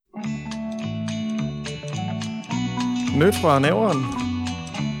Nyt fra Nævren.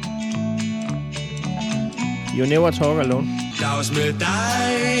 You never talk alone. Dags med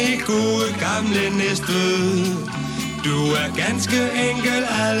dig, gode gamle Næstved. Du er ganske enkel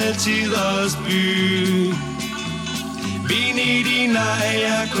altid os by. Vin i din ej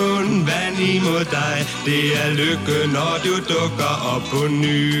er kun vand imod dig. Det er lykke, når du dukker op på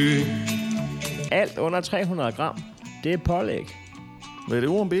ny. Alt under 300 gram, det er pålæg. Ved det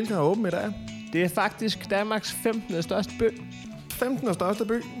ugen Bilka er åben i dag? Det er faktisk Danmarks 15. største by. 15. største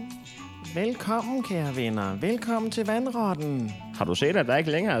by. Velkommen, kære venner. Velkommen til Vandrotten. Har du set, at der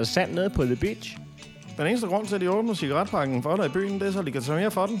ikke længere er sand nede på The Beach? Den eneste grund til, at de åbner cigaretpakken for dig i byen, det er, så de kan tage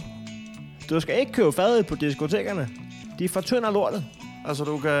mere for den. Du skal ikke købe fadet på diskotekerne. De fortynder lortet. Altså,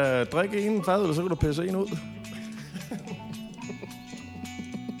 du kan drikke en fad, eller så kan du pisse en ud.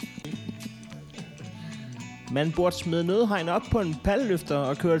 Man burde smide nødhegn op på en palleløfter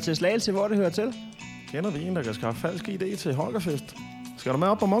og køre det til Slagelse, hvor det hører til. Kender vi en, der kan skaffe falsk ID til Holgerfest? Skal du med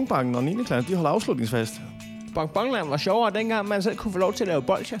op på Munkbakken, når 9. klasse de holder afslutningsfest? Bonbonland var sjovere dengang, man selv kunne få lov til at lave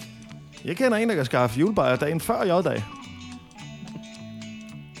bolsjer. Jeg kender en, der kan skaffe julebajer dagen før J-dag.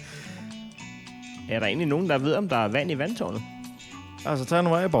 Er der egentlig nogen, der ved, om der er vand i vandtårnet? Altså, tag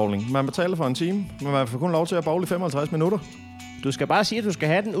nu af bowling. Man betaler for en time, men man får kun lov til at bowle i 55 minutter. Du skal bare sige, at du skal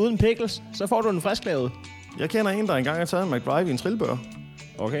have den uden pickles, så får du den frisklavet. Jeg kender en, der engang har taget en McDrive i en trillebør.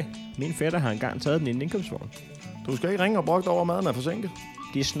 Okay. Min fætter har engang taget den i en indkøbsvogn. Du skal ikke ringe og brokke over, maden er forsinket.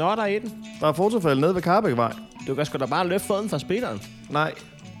 De snotter i den. Der er fotofælde nede ved Karbækvej. Du kan sgu da bare løfte foden fra speederen. Nej.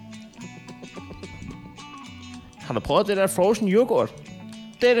 Har du prøvet det der frozen yoghurt?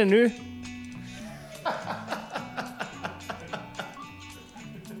 Det er det nye.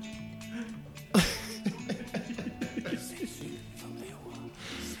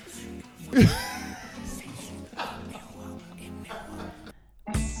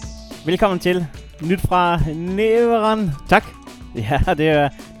 Velkommen til Nyt fra Nævren. Tak. Ja, det er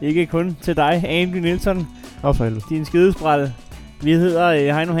ikke kun til dig, Andy Nielsen. Din skidesprælle. Vi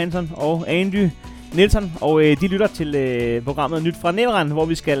hedder Heino Hansen og Andy Nielsen, og de lytter til programmet Nyt fra Nævren, hvor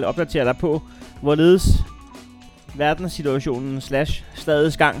vi skal opdatere dig på, hvorledes verdenssituationen /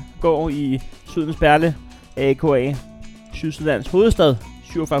 stadets gang går i Sydens Perle, a.k.a. Sydsjællands hovedstad,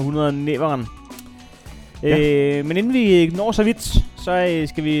 4700 Nævren. Ja. Men inden vi når så vidt, så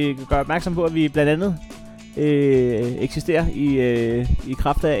skal vi gøre opmærksom på, at vi blandt andet eksisterer i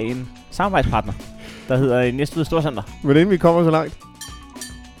kraft af en samarbejdspartner, der hedder Næstved Storcenter. Men inden vi kommer så langt.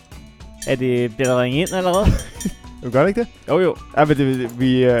 Bliver der ringet ind allerede? Gør det ikke det? Jo. Ja, men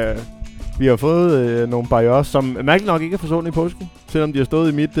vi har fået nogle barriers, som mærkeligt nok ikke er forsvundet i påsken. Selvom de har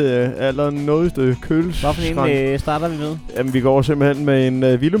stået i mit allernådigste køleskrank. Hvad for en starter vi med? Jamen, vi går simpelthen med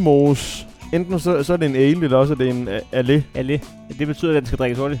en Villemos. Enten så er det en ale, eller også er det en allé. Allé. Det betyder, at den skal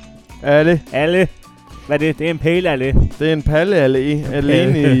drikkes hurtigt. Allé. Hvad er det? Det er en pale allé. Det er en palle allé.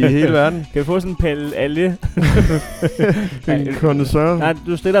 Alene i hele verden. Kan vi få sådan en palle allé? En connoisseur. Nej,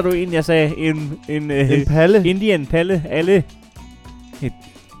 du stiller du en, jeg sagde en palle. Indian palle allé.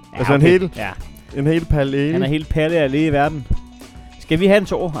 Altså okay. En hel palle ale. Han er helt palle allé i verden. Skal vi have en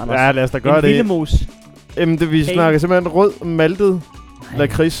tår, Anders? Ja, lad os da gøre det. En Villemos. Jamen, vi snakker simpelthen rød maltet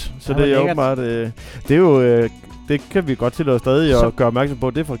lakrids, så det er jo åbenbart... det er jo... det kan vi godt tillade stadig at gøre opmærksom på.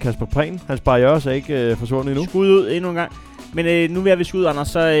 Det er fra Kasper Prehn. Hans barriere er ikke forsvundet endnu. Skud ud endnu en gang. Men nu vil vi skud, Anders,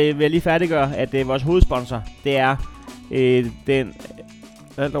 så vil jeg lige færdiggøre, at vores hovedsponsor, det er den...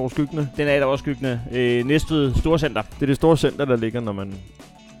 Alt overskyggende. Den alt overskyggende Næstved Storcenter. Det er det store center, der ligger, når man...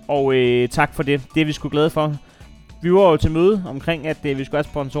 Og tak for det. Det er vi sgu glade for. Vi var jo til møde omkring, at vi skulle have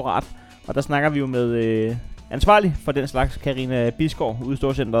sponsorat. Og der snakker vi jo med... ansvarlig for den slags, Karina Bisgaard, ude i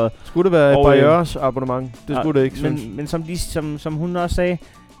Storcenteret. Skulle det være et barriers abonnement? Det skulle det ikke, men som hun også sagde,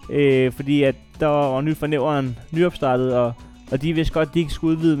 fordi at der var Nyt fra Nævren nyopstartet, og de vidste godt, de ikke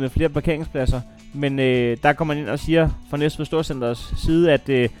skulle udvide med flere parkeringspladser. Men der kommer man ind og siger fra Næstved Storcenterets side,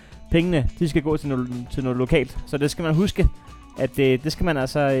 at pengene, de skal gå til noget lokalt. Så det skal man huske, at det skal man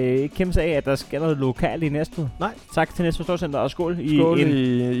altså ikke kæmpe sig af, at der skal noget lokalt i Næstved. Nej. Tak til Næstved Storcenter, og skål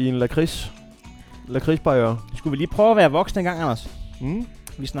i en lakrids. Lakridsbarriere. Skulle vi lige prøve at være voksne en gang, Anders? Mm.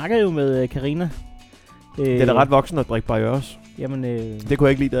 Vi snakker jo med Karina. Det er da ret voksen at drikke barriers. Jamen, det kunne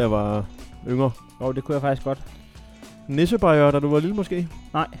jeg ikke lide, da jeg var yngre. Jo, det kunne jeg faktisk godt. Nissebarriere, da du var lille måske?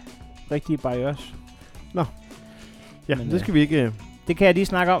 Nej, rigtige barriers. Nå. Ja, men, det skal vi ikke... Det kan jeg lige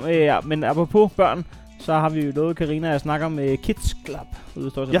snakke om. Men apropos børn, så har vi jo lovet Karina at snakke om Kids Club ude i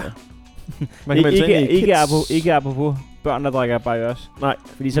Storcenter. Ja. Man kan ikke apropos børn, der drikker barriers. Nej.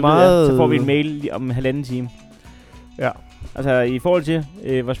 Fordi så får vi en mail om 1,5 time. Ja. Altså i forhold til,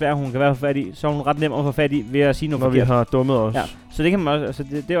 hvor svær hun kan være at få fat i, så er hun ret nem at få fat i ved at sige noget forkert. Når vi har dummet os. Ja, så det kan man også,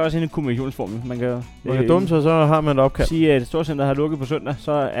 altså det er også en kommunikationsform. Man kan dumme sig, så har man et opkald. Sige, at Storcenter har lukket på søndag,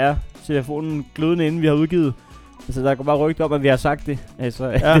 så er telefonen glødende, inden vi har udgivet. Altså der går bare rygte op, at vi har sagt det,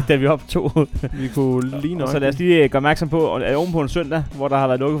 altså da vi optog. Vi kunne lige nok. Så lad os lige gøre opmærksom på, at oven på en søndag, hvor der har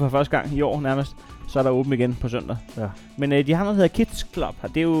været lukket for første gang i år nærmest, så er der åbent igen på søndag. Ja. Men de har noget, der hedder Kids Club.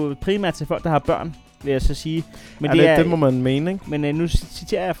 Det er jo primært til folk, der har børn, vil jeg så sige. Men det må man mene, ikke? Men nu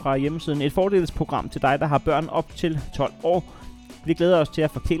citerer jeg fra hjemmesiden. Et fordelsprogram til dig, der har børn op til 12 år. Vi glæder os til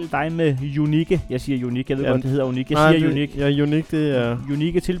at fortælle dig med unikke, jeg siger unikke, jeg ved godt, det hedder unikke, jeg siger unikke. Ja, unikke, det er...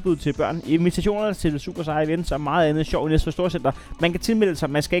 Unikke tilbud til børn, invitationer til super seje events og meget andet sjov i Næstved Storcenter. Man kan tilmelde sig,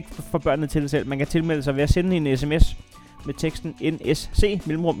 man skal ikke få børnene til det selv, man kan tilmelde sig ved at sende en sms med teksten NSC,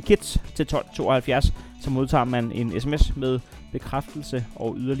 mellemrum kids, til 1272, så modtager man en sms med bekræftelse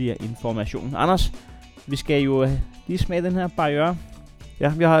og yderligere information. Anders, vi skal jo lige smage den her barriere.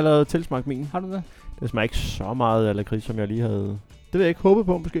 Ja, vi har allerede tilsmagt min. Har du det? Det smager ikke så meget af lakrids, som jeg lige havde... Det vil jeg ikke håbe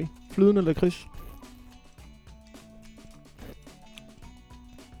på, måske. Flydende lakrids.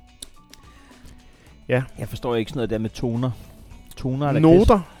 Ja. Jeg forstår ikke sådan noget der med toner. Toner eller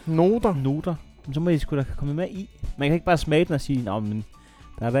Noter. Men så må I sgu da komme med i. Man kan ikke bare smage den og sige, nå, men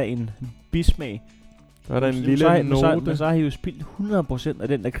der er der en bismag. Der er der en lille note. Men så har I jo spildt 100% af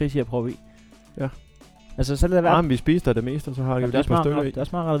den lakrids, jeg prøver i. Ja. Altså, så lader være. Vi spiser det meste, så har jeg jo lige på stykker i. Det er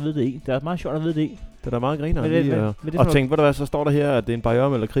også meget rart at vide det i. Det er meget sjovt at vide det i. Det er da meget griner lige. Og tænk, hvor der er, så står der her, at det er en barriere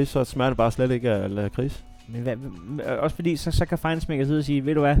med lakrids, så smager det bare slet ikke af lakrids. Men også fordi, så kan fejnsmækker sidde og sige,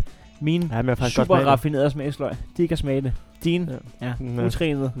 ved du hvad, mine super raffinerede smagsløg, de kan smage det. Dine,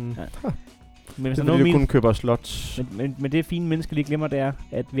 utrænet. Ja. Men det vil vi kunne købe slots. Men det fine menneske lige glemmer, det er,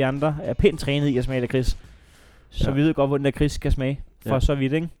 at vi andre er pænt trænet i at smage lakrids. Så vi ved godt, hvordan lakrids skal smage. For så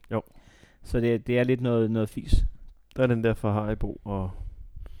vidt, ikke? Jo. Så det er lidt noget fis. Der er den der fra Haribo, og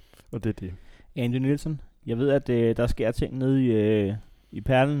det er det. Andy Nielsen, jeg ved, at der sker ting nede i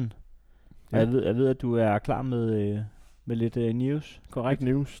Perlen. Ja. Jeg ved, at du er klar med lidt news, korrekt?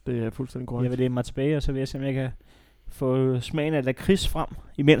 Lidt news, det er fuldstændig korrekt. Jeg vil læne mig tilbage, og så vil jeg se, om jeg kan få smagen af lakrids frem,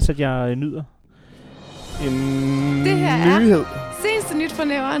 imens at jeg nyder. Det her nyhed. Er seneste nyt fra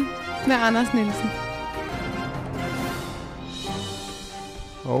Næveren med Anders Nielsen.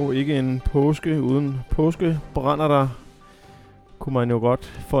 Og ikke en påske uden påskebrænder, der kunne man jo godt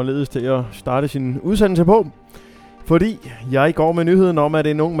forledes til at starte sin udsendelse på. Fordi jeg går med nyheden om, at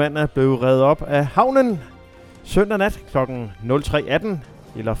en ung mand er blevet reddet op af havnen søndag nat kl. 03.18,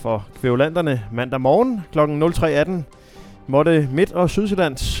 eller for kvævlanderne mandag morgen kl. 03.18, måtte Midt- og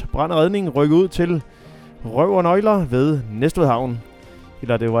Sydsjællands brand og redning rykke ud til røv og nøgler ved Næstved Havn.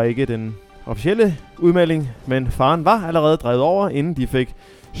 Eller det var ikke den officielle udmelding, men faren var allerede drevet over, inden de fik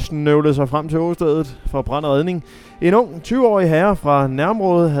snøvlet sig frem til åstedet for brand og redning. En ung 20-årig herre fra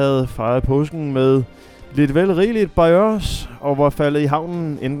nærområdet havde fejret påsken med lidt vel rigeligt barriers og var faldet i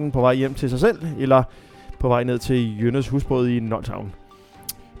havnen enten på vej hjem til sig selv eller på vej ned til Jønnes husbåd i Nolshavn.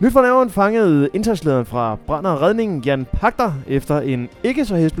 Nyt fra Næveren fangede indsatslederen fra brand og redning Jan Pagter efter en ikke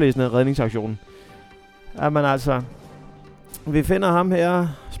så hæsblæsende redningsaktion. Jamen altså, vi finder ham her,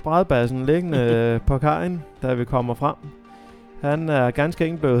 spredbassen, liggende på kajen, da vi kommer frem. Han er ganske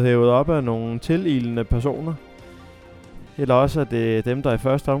enkelt blevet hævet op af nogle tililende personer. Eller også, at det er dem, der i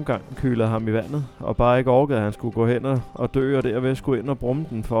første omgang kylede ham i vandet, og bare ikke orkede, at han skulle gå hen og dø, og derved skulle ind og brumme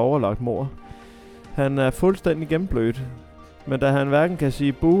den for overlagt mord. Han er fuldstændig gennemblødt, men da han hverken kan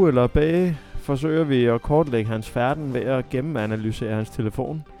sige bu eller bæge, forsøger vi at kortlægge hans færden ved at gennemanalysere hans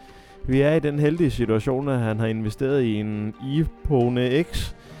telefon. Vi er i den heldige situation, at han har investeret i en iPhone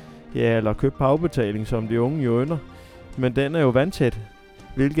X, ja, eller købt på afbetaling, som de unge jo ynder. Men den er jo vandtæt,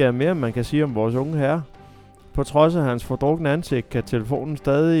 hvilket er mere, end man kan sige om vores unge herre. På trods af hans fordrukne ansigt, kan telefonen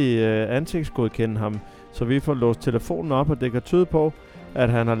stadig ansigtsgodkende ham, så vi får låst telefonen op, og det kan tyde på, at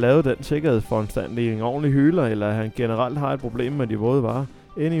han har lavet den sikkerhedsforanstaltning i en ordentlig hyler, eller at han generelt har et problem med de våde varer.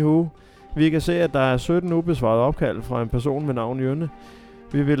 Anywho, vi kan se, at der er 17 ubesvarede opkald fra en person med navn Jønne.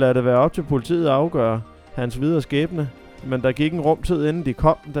 Vi vil lade det være op til politiet at afgøre hans videre skæbne, men der gik en rumtid inden de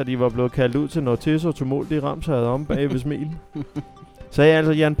kom, da de var blevet kaldt ud til noget tis og tumult, de ramsede om bag ved smil. Sagde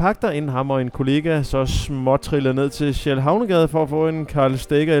altså Jan Pagter, inden ham og en kollega så småt trillede ned til Shell Havnegade for at få en Karl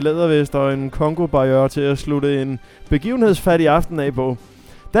Stikker i lædervest og en Congo-barriere til at slutte en begivenhedsfattig aften af på.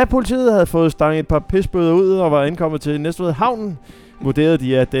 Da politiet havde fået stanget et par pisbøder ud og var indkommet til Næstved Havnen, vurderede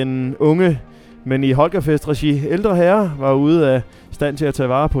de, at den unge, men i Holgerfest-regi ældre herre var ude af stand til at tage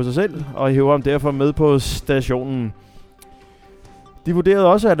vare på sig selv, og hævde ham derfor med på stationen. De vurderede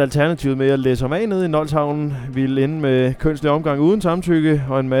også, at alternativet med at læse ham af nede i Nolshavnen ville ende med kønslig omgang uden samtykke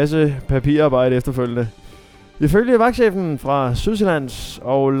og en masse papirarbejde efterfølgende. Ifølge vagtchefen fra Sydsjællands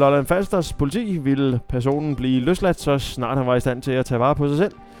og Lolland Falsters politi ville personen blive løsladt, så snart han var i stand til at tage vare på sig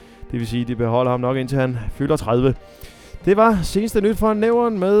selv. Det vil sige, at de beholder ham nok indtil han fylder 30. Det var seneste nyt fra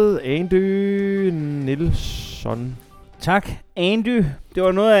Nævren med Andy Nielsen. Tak, Andy. Det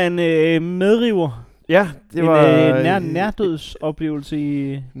var noget af en medriver. Ja, det var en nærdødsoplevelse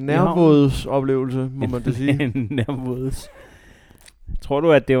i nærvådsoplevelse, må man da sige. En nærvåds. Tror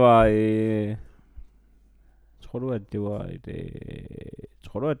du, at det var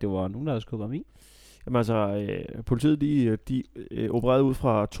nogen, der havde skudt ham i? Jamen altså, politiet de opererede ud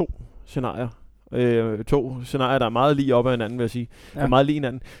fra 2 scenarier. 2 scenarier, der er meget lige op ad hinanden, vil jeg sige. Ja. Er meget lige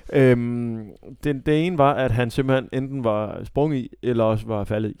hinanden. Det ene var, at han simpelthen enten var sprunget i, eller også var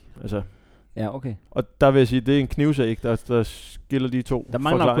faldet i. Altså. Ja, okay. Og der vil jeg sige, det er en knivsæg, der skiller de 2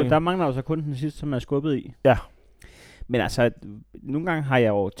 forklaringer. Der mangler jo så kun den sidste, som er skubbet i. Ja. Men altså, nogle gange har jeg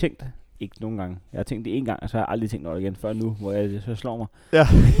jo tænkt, ikke nogle gange, jeg har tænkt det en gang, og så har jeg aldrig tænkt over det igen, før nu, hvor jeg så slår mig. Ja.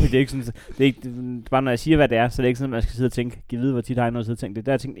 Det er ikke sådan, det er ikke, bare når jeg siger, hvad det er, så det er ikke sådan, at man skal sidde og tænke, giv vide, hvor tit har jeg noget at sidde og tænke det.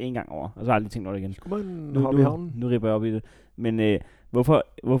 Der har jeg tænkt en gang over, og så har jeg aldrig tænkt over det igen. Nu ripper jeg op i det. Men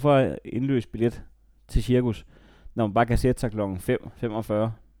hvorfor indløse billet til cirkus, når man bare kan sætte sig klokken 5:45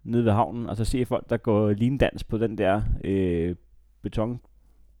 nede ved havnen, og så se folk, der går lindans på den der beton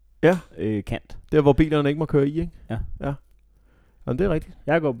kant. Der, hvor bilerne ikke må køre i, ikke? Ja. Jamen, det er rigtigt.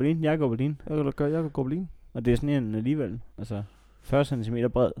 Jeg går på lin. Jeg kan gå på lin. Og det er sådan en alligevel, altså 40 cm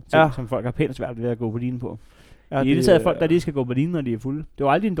bred ting, som folk har pænt svært ved at gå på lin på. Ja, det er taget folk, der lige skal gå på lin, når de er fulde. Det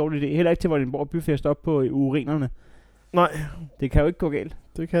var aldrig en dårlig idé. Heller ikke til Vordingborg Byfest op på urinerne. Nej. Det kan jo ikke gå galt.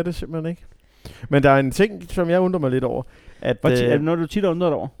 Det kan det simpelthen ikke. Men der er en ting, som jeg undrer mig lidt over. Er det noget, du tit undrer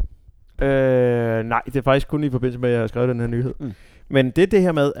dig over? Nej, det er faktisk kun i forbindelse med, at jeg har skrevet den her nyhed. Men det er det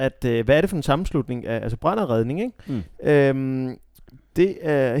her med, at hvad er det for en sammenslutning af altså brand og redning, ikke? Det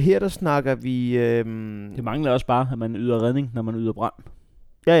er her, der snakker vi... Det mangler også bare, at man yder redning, når man yder brand.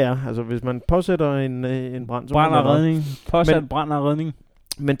 Ja, altså hvis man påsætter en brand... Så brand og redning. Påsat brand og redning.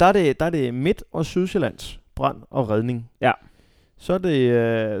 Men der er det Midt- og Sydsjællands brand og redning. Ja. Så er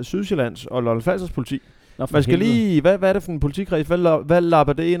det Sydsjællands og Lolland Falsters politi. Man skal lige... Hvad er det for en politikreds? Hvad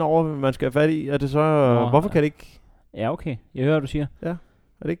lapper det ind over, man skal have fat i? Er det så... hvorfor kan det ikke... Ja, okay. Jeg hører, hvad du siger. Ja.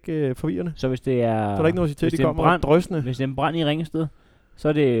 Er det ikke forvirrende? Så hvis det er... Så er der ikke noget at sige til, de kommer drøsende. Hvis det er en brand i Ringsted, så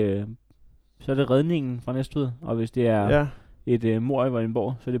er det redningen fra Næstved. Og hvis det er et mord i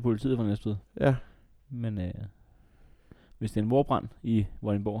Vordingborg, så er det politiet fra Næstved. Ja. Men hvis det er en mordbrand i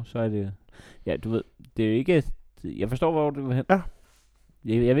Vordingborg, så er det... Ja, du ved, det er ikke... Jeg forstår, hvor du vil hen. Ja.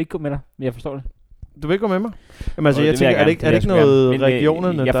 Jeg vil ikke gå med dig, men jeg forstår det. Du vil ikke gå med mig? Jamen altså, jeg tænker, er det ikke noget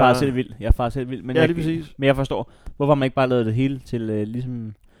regionerne, jeg farer selv vild. Men ja, lige præcis. Men jeg forstår, hvorfor man ikke bare lavede det hele til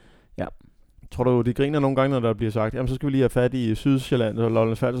ligesom... Ja. Tror du, de griner nogle gange, når der bliver sagt, jamen så skal vi lige have fat i Sydsjælland og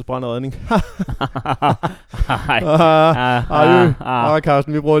Lolland Falsters brand og redning.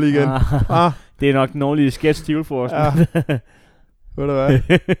 Carsten, vi prøver lige igen. Det er nok den ordentlige sketch-stil for os. Ved du hvad?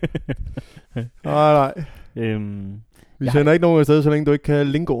 Nej. Vi sender ikke nogen afsted, så længe du ikke kan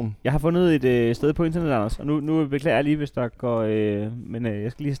lingoen. Jeg har fundet et sted på internet, Anders, og nu beklager jeg lige, hvis der går... men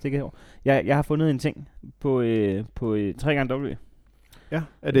jeg skal lige stikke herover. Jeg har fundet en ting på 3xW. Ja.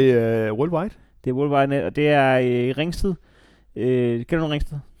 Er det worldwide? Det er worldwide, og det er i Ringsted. Kender du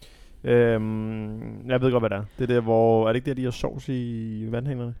Ringsted? Jeg ved godt, hvad det er. Det er der, hvor... Er det ikke der, de har sovs i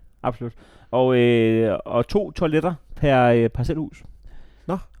vandhængerne? Absolut. Og 2 toiletter per parcelhus.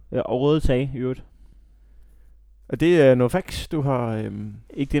 Nå. Og røde tage i øvrigt. Og det er noget fax, du har...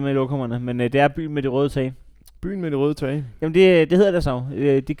 Ikke det med lokummerne, men det er byen med de røde tage. Byen med de røde tage? Jamen det hedder det så.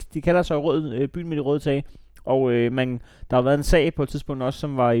 De kalder sig byen med de røde tage. Og der har været en sag på et tidspunkt også,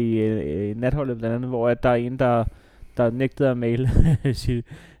 som var i natholdet blandt andet, hvor at der er en, der nægtede at male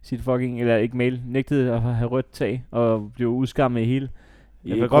sit fucking... Eller ikke male, nægtede at have rødt tag og blev udskammet i hele...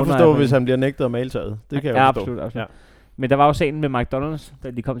 Jeg kan godt forstå, hvis han bliver nægtet at male taget. Det kan jeg forstå. Absolut. Ja. Men der var jo sagen med McDonald's,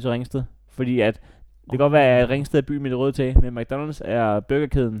 da de kom til Ringsted. Fordi at det kan godt være, at Ringsted er by med det røde tag, men McDonald's er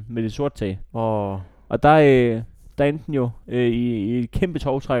burgerkæden med det sorte tag. Og der endte den jo i et kæmpe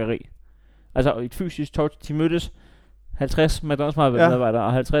tovtrækkeri. Altså et fysisk tog. De mødtes 50 McDonald's-medarbejdere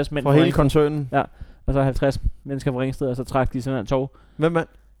og 50 mænd fra hele koncernen. Ja, og så 50 mennesker fra Ringsted, og så trak de sådan en tog. Hvem mand?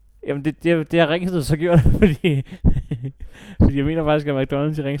 Jamen det har Ringsted så gjort, fordi jeg mener faktisk, at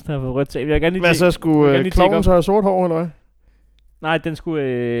McDonald's i Ringsted har fået rødt tag. Hvad så skulle klovnen så have sort hår, eller hvad? Nej, den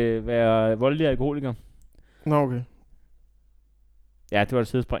skulle være voldelig alkoholiker. Nå, okay. Ja, det var et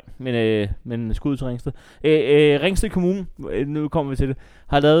sidespring, men skud til Ringsted. Ringsted Kommune, nu kommer vi til det,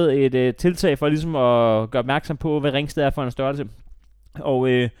 har lavet et tiltag for ligesom at gøre opmærksom på, hvad Ringsted er for en størrelse.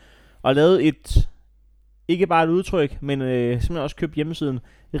 Og lavet ikke bare et udtryk, men simpelthen også købt hjemmesiden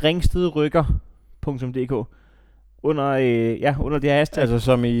ringstedrykker.dk. under det her hashtag. Altså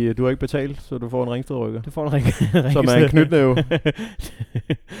som i, du har ikke betalt, så du får en Ringsted-rykker. Du får en Ringsted. Som er en knytnæve.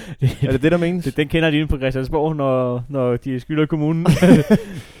 Er det det, der menes? Den kender de inde på Christiansborg, når de skylder kommunen.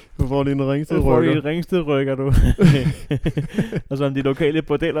 Du får lige en Ringsted-rykker. Du får lige en Ringsted-rykker, du. Og som de lokale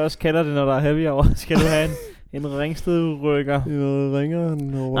bordeller også kalder det, når der er heavy hour, skal du have en Ringsted-rykker.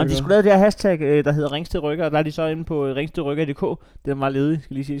 Ringer. De skulle lave det her hashtag, der hedder Ringsted-rykker, og der er de så inde på ringstedrykker.dk. Den var ledig,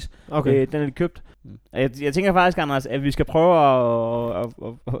 skal lige siges. Okay. Den er de købt. Jeg tænker faktisk, Anders, at vi skal prøve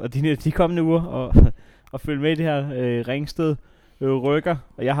at de kommende uger at følge med i det her Ringsted-rykker.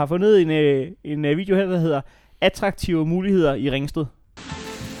 Og jeg har fundet en video her, der hedder Attraktive muligheder i Ringsted.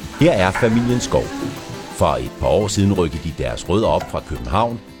 Her er familien Skov. For et par år siden rykkede de deres rødder op fra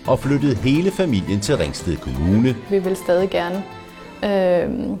København og flyttede hele familien til Ringsted Kommune. Vi vil stadig gerne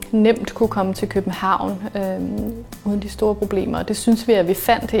nemt kunne komme til København uden de store problemer. Det synes vi, at vi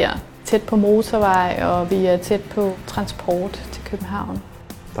fandt her. Tæt på motorvej, og vi er tæt på transport til København.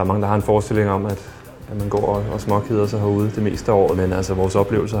 Der er mange, der har en forestilling om, at man går og småkeder sig herude det meste af året. Men altså, vores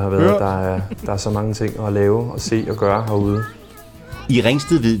oplevelser har været, at der er så mange ting at lave og se og gøre herude. I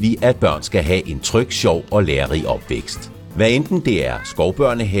Ringsted ved vi, at børn skal have en tryg, sjov og lærerig opvækst. Hvad enten det er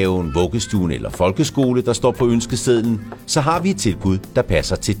skovbørnehaven, vuggestuen eller folkeskole, der står på ønskesedlen, så har vi et tilbud, der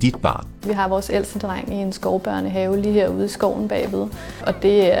passer til dit barn. Vi har vores ældste dreng i en skovbørnehave lige herude i skoven bagved. Og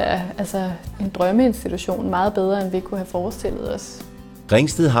det er altså en drømmeinstitution, meget bedre end vi kunne have forestillet os.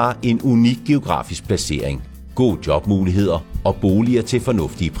 Ringsted har en unik geografisk placering, gode jobmuligheder og boliger til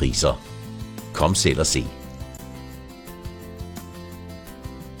fornuftige priser. Kom selv og se.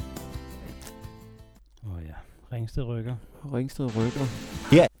 Ringsted rykker.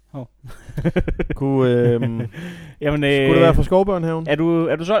 Ja. Skulle det være fra Skovbørnehaven? Er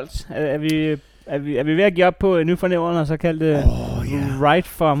du solgt? Er vi ved at give op på Nyfornævren og så kalde det Right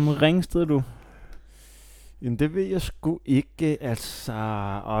from Ringsted, du? Jamen det ved jeg sgu ikke, altså.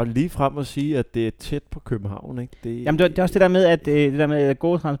 Og lige frem at sige, at det er tæt på København, ikke? Jamen det er også det der med, at det der med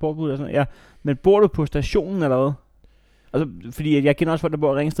gode transportbud og sådan. Ja. Men bor du på stationen eller hvad? Altså, fordi jeg kender også folk, der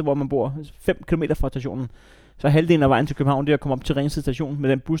bor i Ringsted, hvor man bor 5 km fra stationen. Så halvdelen af vejen til København, det er at komme op til Ringsted station med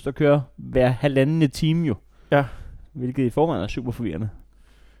den bus, der kører hver 1,5 time jo. Ja. Hvilket i forvejen er super forvirrende.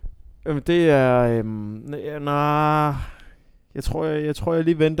 Jamen det er... Jeg tror, jeg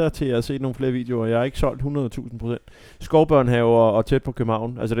lige venter til at se nogle flere videoer. Jeg har ikke solgt 100.000%. Skovbørnehaver og tæt på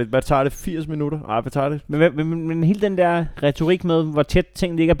København. Altså, hvad tager det? 80 minutter? Nej, hvad tager det? Men hele den der retorik med, hvor tæt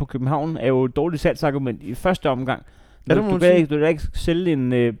ting ligger på København, er jo et dårligt salgsargument i første omgang. Du kan ikke sælge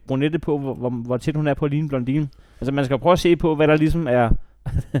en brunette på, hvor tæt hun er på at ligne blondine. Altså, man skal prøve at se på, hvad der ligesom er...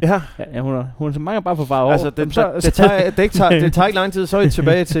 ja, hun mangler bare på farve over. Altså, det tager ikke lang tid, så er vi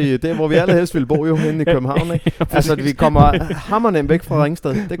tilbage til det, hvor vi allerhelst vil bo jo inde i København, ikke? Altså, vi kommer hammernemt væk fra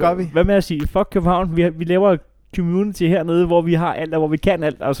Ringsted. Det gør vi. Hvad med at sige, fuck København, vi laver community hernede, hvor vi har alt, og hvor vi kan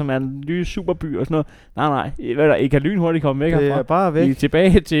alt, og som er en ny superby og sådan noget. Nej, I kan lynhurtigt komme væk herfra. Det er bare væk. I er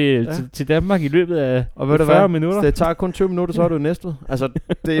tilbage til Danmark i løbet af 40 minutter. Det tager kun 20 minutter, så er du næste. Altså,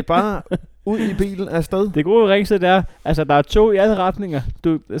 det er bare ud i bilen afsted. Det gode Ringsted der, altså der er tog i alle retninger.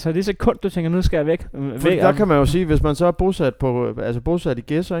 Altså det sekund, du tænker, nu skal jeg væk. Der kan man jo sige, hvis man så er bosat i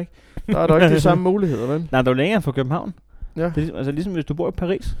Gedser, ikke? Der er der ikke de samme muligheder, vel? Nej, du er længere fra København. Ja. Det er altså ligesom hvis du bor i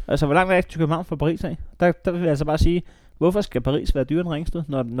Paris. Altså hvor langt er det til København fra Paris af? Der vil jeg altså bare sige, hvorfor skal Paris være dyrere end Ringsted,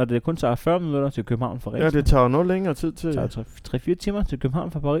 når det kun tager 40 minutter til København fra Ringsted? Ja, det tager noget længere tid til. Det tager 3-4 timer til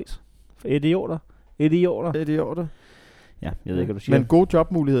København fra Paris. For idioter. Ja, jeg ved ikke, hvad du siger. Men gode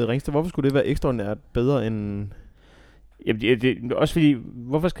jobmuligheder i Ringsted, hvorfor skulle det være ekstraordinært bedre end... Jamen, det er også fordi,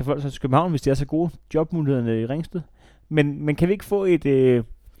 hvorfor skal folk så til København, hvis de er så gode jobmuligheder i Ringsted? Men kan vi ikke få et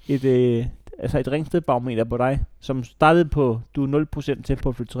Ringsted-barometer på dig, som startede på, du er 0% til på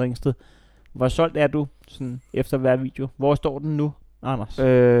at flytte til Ringsted. Hvor solgt er du sådan, efter hver video? Hvor står den nu, Anders?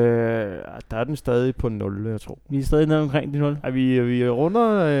 Der er den stadig på 0, jeg tror. Vi er stadig nede omkring de 0? Ja, vi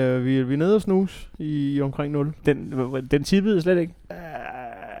runder, vi er nede og snus i omkring 0. Den tippede slet ikke?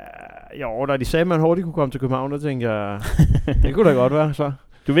 Jo, da de sagde, at man hurtigt kunne komme til København, der tænkte jeg, det kunne da godt være, så.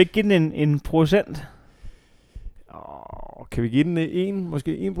 Du vil ikke give den en procent? Kan vi give den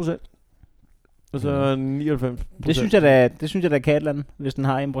måske 1%? Og så 99%. Det synes jeg da kan et eller andet, hvis den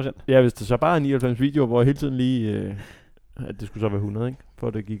har 1%. Ja, hvis det så bare er 99 videoer, hvor hele tiden lige... at det skulle så være 100, ikke? For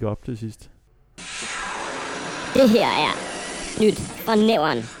det gik op til sidst. Det her er nyt fra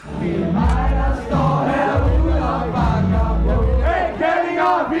Nævren.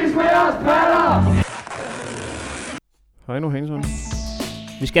 Hej nu, Hansson.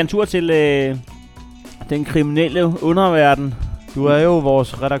 Vi skal en tur til den kriminelle underverden. Du er jo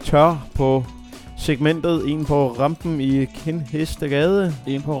vores redaktør på segmentet En på rampen i Kindhestegade.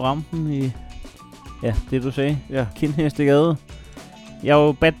 En på rampen i Ja, det du sagde. Ja. Kindhestegade. Jeg er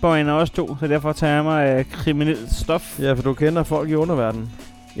jo bad boyen af os to, så derfor tager jeg mig af kriminelt stof. Ja, for du kender folk i underverdenen.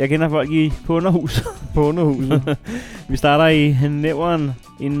 Jeg kender folk på underhuset. På underhuset. Vi starter i Nævren.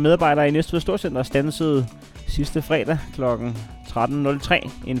 En medarbejder i Næstved Storcenter standsede sidste fredag kl. 13.03.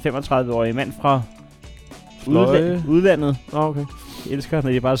 En 35-årig mand fra udlandet. Okay. Jeg elsker,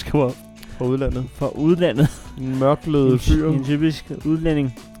 når de bare skriver fra udlandet. Fra udlandet. En mørklødet fyr. En typisk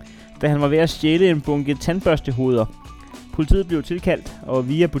udlænding. Da han var ved at stjæle en bunke tandbørstehoveder. Politiet blev tilkaldt, og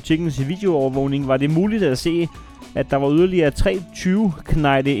via butikkens videoovervågning var det muligt at se, at der var yderligere 23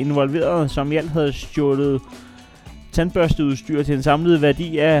 knejte involveret, som i alt havde stjålet tandbørsteudstyr til en samlet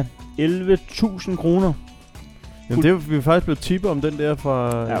værdi af 11.000 kroner. Jamen det er vi faktisk blevet tippet om den der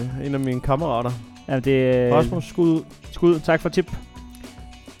fra en af mine kammerater. Ja, det Rasmus, skud. Tak for tip.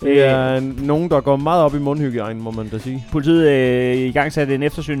 Det er nogen, der går meget op i mundhygiejne, må man da sige. Politiet i gang satte en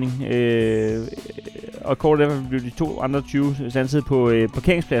eftersøgning, og kort efter blev de 2 andre 20 standset på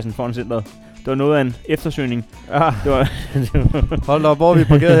parkeringspladsen foran centret. Det var noget af en eftersøgning. Ah. Hold op, hvor vi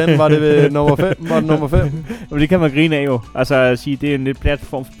parkerede hen? Var det ved nummer 5? Var det nummer 5? Men det kan man grine af jo. Altså at sige, det er en lidt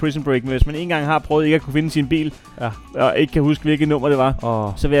platform for prison break. Men hvis man ikke engang har prøvet ikke at kunne finde sin bil, og ikke kan huske, hvilket nummer det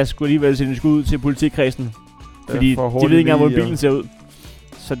var, så vil jeg sgu alligevel sende en skud ud til politikredsen. Fordi de ved ikke engang, hvor bilen ser ud.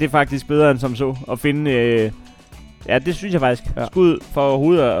 Så det er faktisk bedre end som så. At finde... ja, det synes jeg faktisk. Ja. Skud for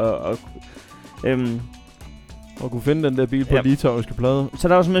overhovedet og kunne finde den der bil på Litauiske plade. Så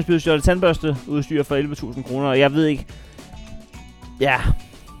der var simpelthen blevet stjålet tandbørsteudstyr for 11.000 kroner, og jeg ved ikke... Ja.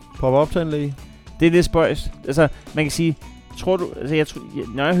 Pop-up-tandlæge. Det er lidt spøjst. Altså, man kan sige... Tror du... Altså,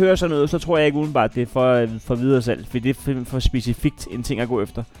 når jeg hører sådan noget, så tror jeg ikke udenbart, det er for videre salg. For det er for specifikt en ting at gå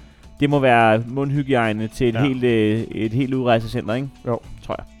efter. Det må være mundhygiejne til et helt udrejsecenter, ikke? Jo.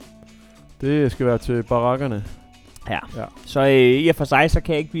 Tror jeg. Det skal være til barakkerne. Ja. Så i og for sig, så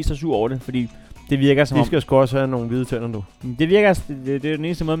kan jeg ikke blive så sur over det, fordi... Det virker som de skal sgu også have nogle hvide tænder nu. Det virker, det er den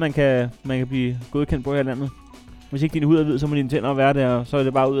eneste måde, man kan blive godkendt på her i landet. Hvis ikke din hud er hvid, så må dine tænder være der, og så er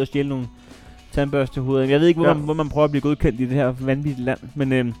det bare ud at stjæle nogle tandbørstehoveder. Jeg ved ikke, hvor man prøver at blive godkendt i det her vanvittige land,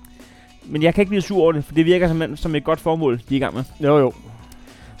 men jeg kan ikke blive sur over det, for det virker som et godt formål, de er i gang med. Jo.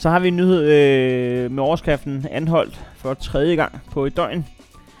 Så har vi en nyhed med overskriften anholdt for 3. gang på et døgn.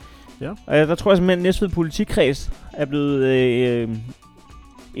 Ja. Og der tror jeg simpelthen, at Næstved Politikreds er blevet...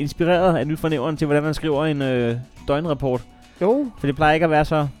 inspireret af Nyt fra Nævren til, hvordan man skriver en døgnrapport. Jo. For det plejer ikke at være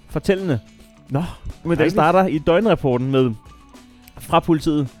så fortællende. Nå. Men den starter i døgnrapporten med fra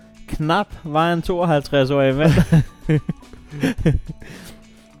politiet. Knap var en 52-årig mand.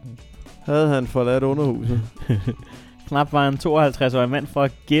 Havde han forladt underhuset. Knap var en 52-årig mand fra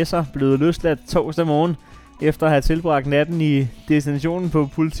Gedser blevet løsladt torsdag morgen efter at have tilbragt natten i destinationen på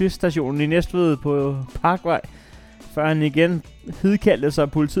politistationen i Næstved på Parkvej, før han igen hidkaldte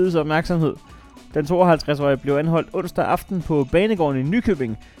sig politiets opmærksomhed. Den 52-årige blev anholdt onsdag aften på banegården i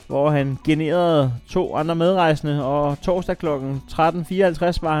Nykøbing, hvor han generede 2 andre medrejsende, og torsdag kl. 13.54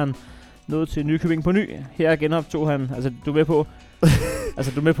 var han nået til Nykøbing på ny. Her genoptog han, altså du er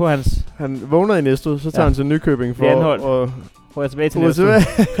med på hans... Han vågner i Næstved, så tager han til Nykøbing for at... Prøver jeg tilbage til Næstved.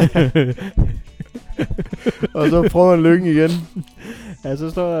 Og så prøver han lykken igen. Ja, så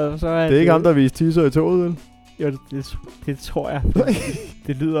står så det er ikke ham, der viste teaser i toget, vel? Jo, det tror jeg.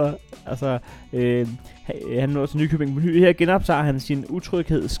 Det lyder, altså... han når til Nykøbing på ny. Her genoptager han sin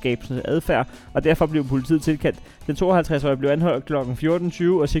utryghedsskabende adfærd, og derfor blev politiet tilkaldt. Den 52-årige blev anholdt kl.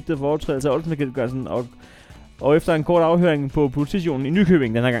 14.20 og sigtet for overtrædelse af ordensbekendtgørelsen, og efter en kort afhøring på politistationen i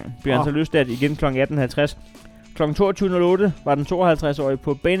Nykøbing denne gang, blev han så løsladt igen kl. 18.50. Kl. 22.08 var den 52-årige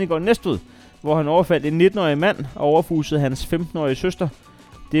på banegården Næstved, hvor han overfaldt en 19-årig mand og overfusede hans 15-årige søster.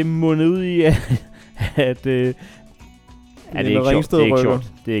 Det mundede ud i, at... det er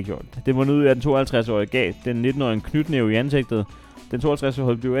ikke sjovt. Det mundede ud i, at den 52-årige gav den 19-årige en knytnæve i ansigtet. Den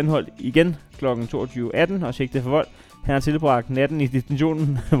 52-årige blev anholdt igen kl. 22.18 og sigtet for vold. Han har tilbragt natten i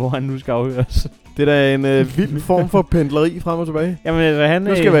detentionen, hvor han nu skal afhøres. Det er da en vild form for pendleri frem og tilbage. Jamen, altså, han...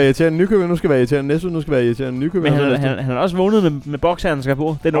 Nu skal være irriterende Nykøbing, nu skal være irriterende Næstved, nu skal være irriterende Nykøbing. Men han har også vågnet med bokshandsker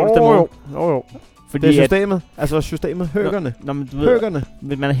på. Den onsdag morgen. Jo. Fordi det er systemet. Altså systemet. Høggerne. Høggerne.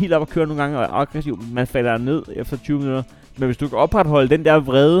 Man er helt op at køre nogle gange og er aggressiv. Man falder ned efter 20 minutter. Men hvis du kan opretholde den der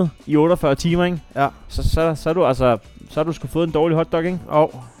vrede i 48 timer, ikke? Ja. Så er du altså... Så har du sgu fået en dårlig hotdog, ikke?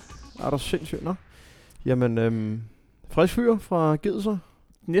 Er du sindssygt, nå? Jamen, frisk fyr fra Gedser.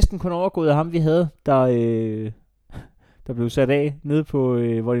 Næsten kun overgået af ham, vi havde, der blev sat af nede på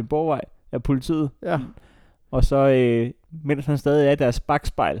Vordingborgvej af politiet. Ja. Og så, mens han stadig er i deres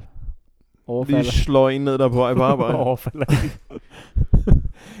bakspejl, overfalder. Lige slår en ned der på vej på arbejde. Overfalder.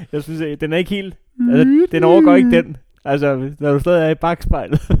 Jeg synes, den er ikke helt... Altså, den overgår ikke den. Altså, når du stadig er i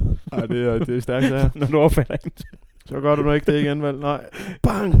bakspejlet. Ej, det er stærkt, det her. Når du overfalder en. Så gør du nu ikke det igen, vel? Nej.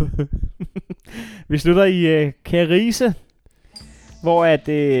 Bang! Vi slutter i Karise, hvor at,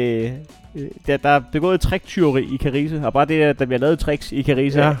 der er begået et tricktyveri i Karise. Og bare det, at der bliver lavet tricks i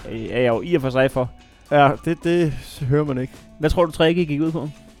Karise, er jeg jo i og for sig for. Ja, det hører man ikke. Hvad tror du, tricket gik ud på?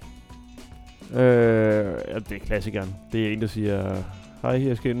 Ja, det er klassikeren. Det er en, der siger, hej,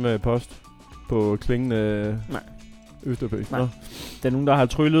 jeg skal ind med post på klingende Østerbøs. Nej. Der er nogen, der har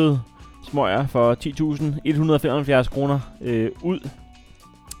tryllet smøger for 10.175 kroner ud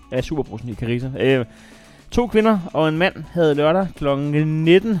af Superbrugsen i Karise. 2 kvinder og en mand havde lørdag kl.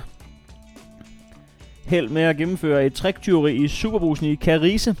 19 held med at gennemføre et tricktyveri i Superbrugsen i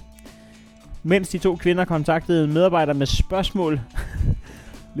Karise. Mens de 2 kvinder kontaktede en medarbejder med spørgsmål,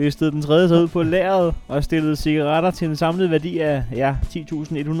 listede den tredje sig ud på lageret og stillede cigaretter til en samlet værdi af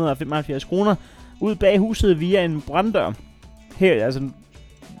 10.175 kroner ud bag huset via en branddør. Her, altså,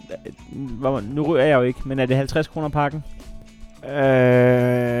 nu rører jeg jo ikke, men er det 50 kroner pakken?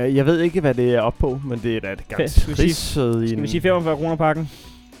 Jeg ved ikke, hvad det er op på, men det er da et ganske ridset i Skal vi sige 45 kroner pakken?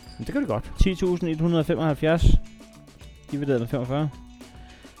 Det kan det godt. 10.175 divideret med 45.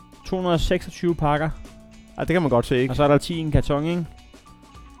 226 pakker. Ej, det kan man godt se, ikke? Og så er der 10 i en karton, ikke?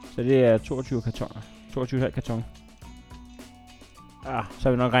 Så det er 22 kartoner. 22,5 karton. Så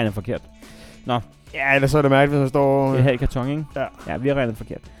har vi nok regnet forkert. Nå. Ja, ellers så er det mærkeligt, hvis der står... Det er halv karton, ikke? Ja, vi har regnet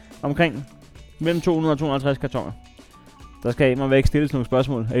forkert. Omkring mellem 200 og 250 kartoner. Der skal imod væk stilles nogle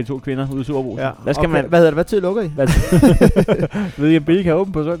spørgsmål af de 2 kvinder ude i Superbrugsen. Ja. Hvad skal man... Hvad hedder det? Hvad tid lukker I? Ved I, at Billy kan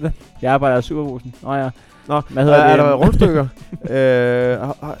åbne på søndag? Jeg arbejder i Superbrugsen. Nå, hvad hedder det? Er der rundstykker?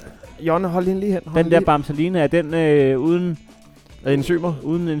 Jonna, hold lige hen. Den der Bamseline, er den uden... Enzymer?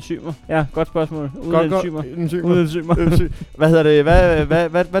 Uden enzymer. Ja, godt spørgsmål. Uden enzymer. Hvad hedder det?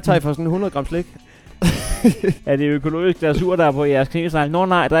 Hvad tager I for sådan 100 gram slik? Er det økologisk glasur, der er på jeres kanelsnegl? Nå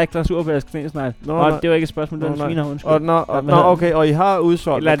nej, der er ikke glasur på jeres kanelsnegl. Nå, det var ikke et spørgsmål, den sviner, undskyld. Okay, og I har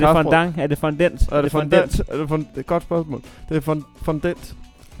udsolgt. Eller er det fondant? Er det fondant? Er det fondant? Det er et godt spørgsmål. Det er fondant.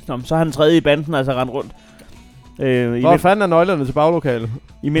 Nå, så har den tredje i banden altså rendt rundt. Hvor fanden er nøglerne til baglokalet?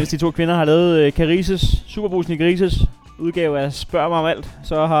 Imens de 2 kvinder har lavet Karises, Superbrugsen i Karises udgave af Spørg mig om alt,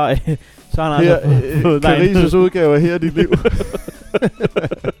 så har han altså fået Karises udgave af Her dit liv.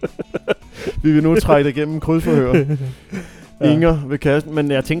 Vi vil nu trække det igennem krydsforhør. Inger ved kassen,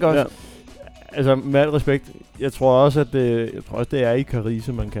 men jeg tænker også, altså med al respekt, jeg tror også, at det er i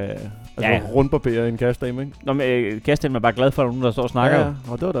Karise, man kan rundbarbere en kastdame, ikke? Nå, men kastdame er bare glad for, at nogen der står og snakker. Ja,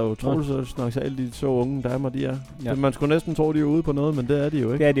 og det var da utroligt, så snakke sig alle de så unge damer, de er. Ja. Man skulle næsten tro, de er ude på noget, men det er de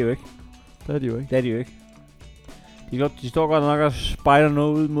jo ikke. Det er de jo ikke. De står godt nok og spejder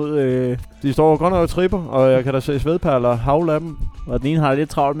noget ud mod... De står godt nok og tripper, og jeg kan da se svedperler havle af dem. Og den ene har lidt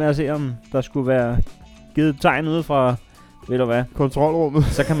travlt med at se, om der skulle være givet tegn ude fra... Ved du hvad? Kontrolrummet.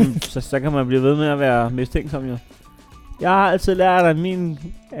 Så kan man blive ved med at være mistænksom, jo. Jeg har altid lært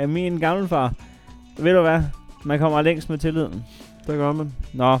af min gammelfar. Ved du hvad? Man kommer længst med tilliden. Det gør man.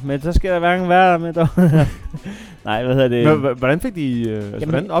 Nå, men så skal der hverken være der med dog. Nej, hvad hedder det? Men hvordan fik de...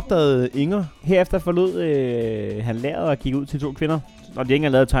 hvordan opdagede Inger? Herefter forlod han lærte og gik ud til 2 kvinder. Og de ikke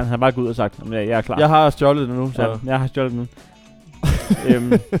har lavet tegn, han har bare gået ud og sagt, jeg er klar. Jeg har stjålet det nu, så... Ja, jeg har stjålet det nu.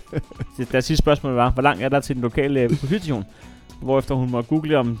 Deres sidste spørgsmål var, hvor langt er der til den lokale politistation? Hvorefter hun må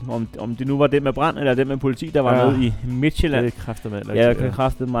google, om det nu var det med brand, eller det med politi, der var med i Midtjylland. Det er kraftedeme. Jeg kan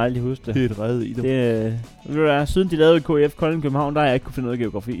kraftedeme mig aldrig huske det. Det er et redde i dem. Siden de lavede KF Kolding København, der har jeg ikke kunne finde noget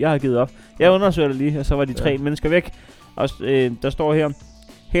geografi. Jeg har givet op. Jeg undersøgte det lige, og så var de 3 mennesker væk. Og der står her,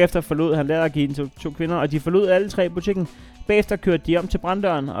 herefter forlod han lader at give den til 2 kvinder, og de forlod alle 3 butikken. Bagefter kørte de om til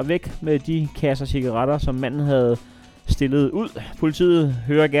branddøren og væk med de kasser cigaretter, som manden havde stillet ud. Politiet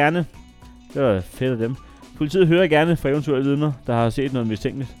hører gerne. Det var fedt af dem. Politiet hører gerne fra eventuelle vidner, der har set noget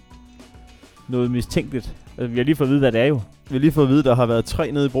mistænkeligt. Noget mistænkeligt. Altså, vi har lige fået at vide, hvad det er jo. Vi har lige fået at vide, at der har været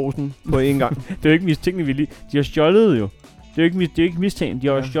 3 nede i Brugsen på én gang. Det er jo ikke mistænkeligt, de har stjålet jo. Det er jo ikke mistænkt, de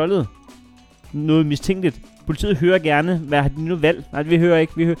har jo stjålet. Noget mistænkeligt. Politiet hører gerne, hvad har de nu valgt? Nej, vi hører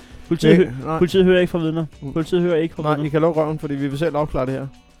ikke. Politiet hører ikke fra vidner. Politiet hører ikke fra vidner. Nej, I kan lukke røven, fordi vi vil selv afklare det her.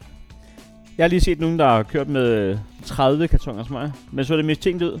 Jeg har lige set nogen, der har kørt med 30 kartoner smøger. Men så er det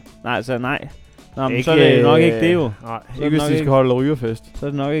mistænkt ud. Nej, altså nej. Nå, men så er det nok ikke det jo. Nej, ikke hvis de skal holde rygerfest. Så er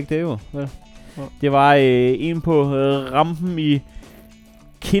det nok ikke det jo. Ja. Det var en på rampen i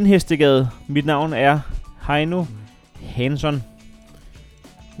Kindhestegade. Mit navn er Heino Hansson.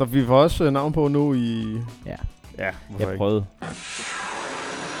 Når vi får også navn på nu i... Ja, jeg prøvede.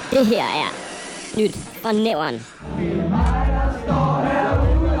 Det her er nyt fra Nævren.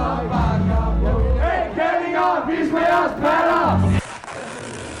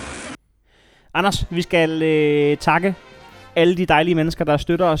 Anders, vi skal takke alle de dejlige mennesker, der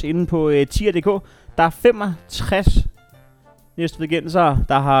støtter os inde på tier.dk. Der er 65 næstvedgensere,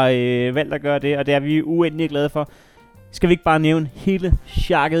 der har valgt at gøre det, og det er vi uendelig glade for. Skal vi ikke bare nævne hele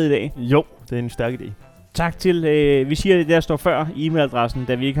sjakket i dag? Jo, det er en stærk idé. Tak til, vi siger det der står før e-mailadressen,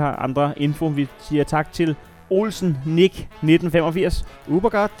 da vi ikke har andre info. Vi siger tak til Olsen Nick 1985,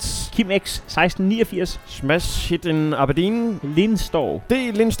 Ubergat, Kim X 1689, Smash Hit in Aberdeen, Lindstorv, D.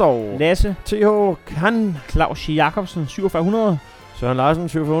 Lindstorv, Lasse, TH Kan, Claus Jacobsen 4700, Søren Larsen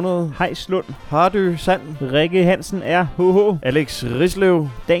 4700, Hejs Lund, Hardø Sand, Rikke Hansen RHH, Alex Rislev,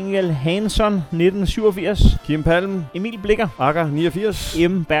 Daniel Hansson 1987, Kim Palm, Emil Blikker, Akker 89,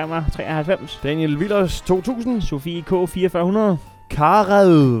 M. Bermer 93, Daniel Willers 2000, Sofie K 4400,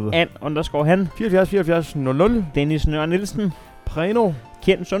 Karad, An _han, 74 74 00, Dennis Nør Nielsen, Preno,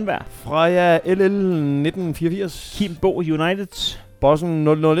 Kjeld Sundberg, Freja LL 1984, Kim Bo United, Bossen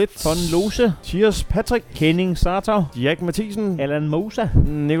 001, Von Lose, Thiers Patrick, Henning Sartau, Jack Mathisen, Allan Mosa,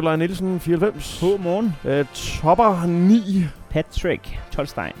 Nikolaj Nielsen 94, H. Morgen, Topper 9, Patrick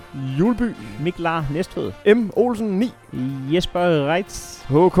Tolstein, Juleby, Miklar Næstved, M. Olsen 9, Jesper Reitz,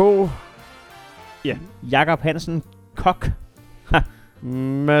 HK, ja, Jakob Hansen Kok,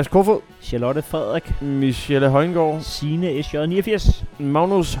 Mads Kofod, Charlotte Frederik, Michelle Højengård, Signe SJ89,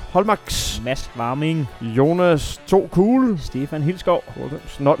 Magnus Holmax, Mads Warming, Jonas 2 Kuhl, Stefan Hilskov,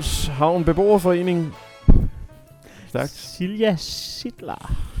 Snols Havn Beboerforening, stærkt, Silja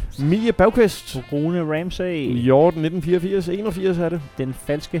Sidler, Mie Bagqvist, Rune Ramsey, Hjort 1984, 81 er det, Den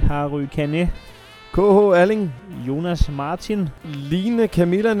Falske Harry Kane, KH Alling, Jonas Martin, Line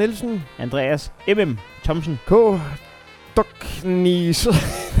Camilla Nielsen, Andreas M.M. Thomsen, K. Doc Nice,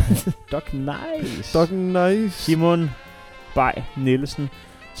 Doc Nice, Doc Nice, Simon Bay Nielsen.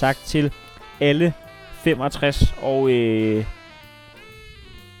 Tak til alle 65 og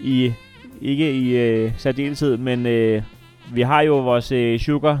ikke i særdeleshed, men vi har jo vores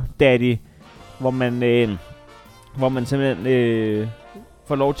Sugar Daddy, hvor man simpelthen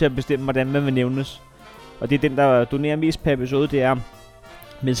får lov til at bestemme, hvordan man vil nævnes. Og det er den, der donerer mest per episode. Det er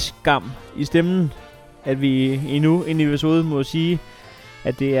med skam i stemmen, at vi endnu en episode må sige,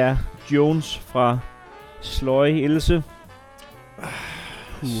 at det er Jones fra Sløje Else.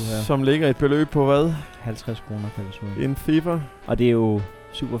 som ligger et beløb på hvad? 50 kroner per episode. En feber. Og det er jo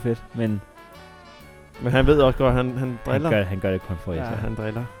super fedt, men han ved også godt, han driller. Han gør det kun for jer. Ja, han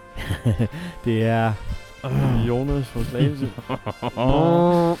driller. Det er Jonas fra Slagelse.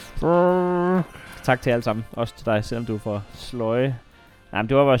 Tak til alle sammen. Også til dig, selvom du er fra Sløje. Nej, men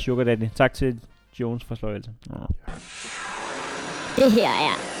det var bare Sugar Daddy. Tak til Jones fra Sløje Else. Det her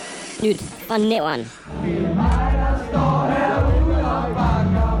er nyt fra Nævren.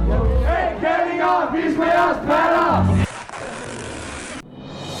 Hey, kællinger, vis med jeres patter!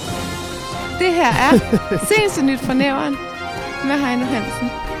 Det her er Seneste Nyt fra Nævren med Heino Hansen.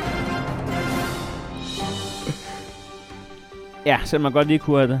 Ja, selvom man godt lige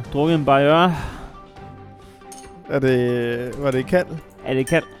kunne have drukket en barriere. Var det kald? Er det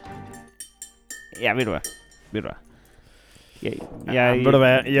kald? Ja, ved du hvad? Ved du hvad?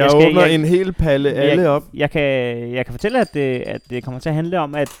 Jeg åbner en hel palle alle op. Jeg kan fortælle, at det kommer til at handle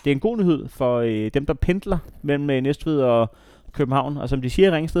om, at det er en god nyhed for dem, der pendler mellem Næstved og København. Og som de siger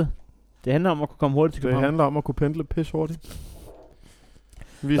i Ringsted, det handler om at kunne komme hurtigt til København. Det handler om at kunne pendle pisse hurtigt.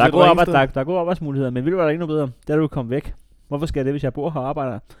 Der er gode arbejdsmuligheder, men vil du være der ikke noget bedre? Der er du kommet væk. Hvorfor skal jeg det, hvis jeg bor her og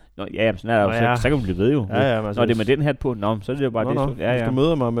arbejder? Nå, ja, sådan er det jo. Så kan du blive ved jo. Ja, når det er med den hat på, så er det jo bare det. Ja. Hvis du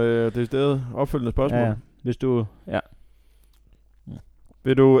møder mig med det stedet opfølgende spørgsmål. Ja. Hvis du, ja.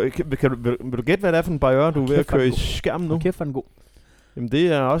 Vil du gætte, hvad det er for en barriere, du er ved at køre i skærmen nu? Kæft for en god. Jamen,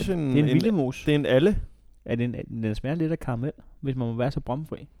 det er også en... Det er en vildemos. Det er en alle. Er det den smager lidt af karamel, hvis man må være så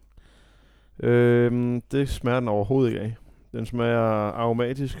bромfri? Det smager den overhovedet ikke af. Den smager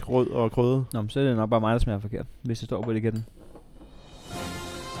aromatisk, rød og krydret. Nå, men så er det nok bare mig, der smager forkert, hvis det står på etiketten.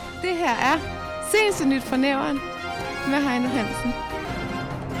 Det her er Seneste Nyt fra Nævren med Heino Hansen.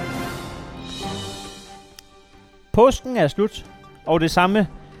 Påsken er slut, og det samme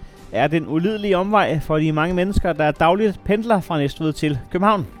er den ulidelige omvej for de mange mennesker, der dagligt pendler fra Næstved til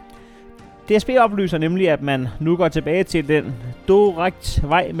København. DSB oplyser nemlig, at man nu går tilbage til den direkt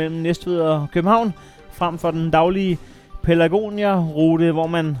vej mellem Næstved og København, frem for den daglige Pelagonia-rute, hvor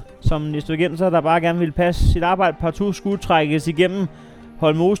man som næstvedgenser, der bare gerne vil passe sit arbejde, partout skulle trækkes igennem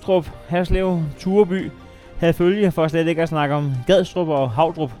Holmostrup, Haslev, Tureby, havde følge for slet ikke at snakke om Gadstrup og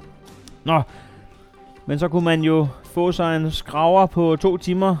Havdrup. Nå, men så kunne man jo få sig en skraver på 2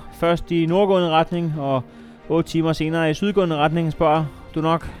 timer, først i nordgående retning og 8 timer senere i sydgående retning, spørger du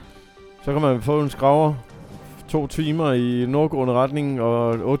nok. Så kan man få en skraver 2 timer i nordgående retning, og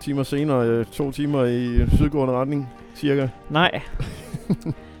 8 timer senere 2 timer i sydgående retning, cirka. Nej.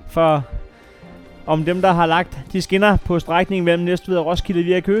 For om dem, der har lagt de skinner på strækningen mellem Næstved og Roskilde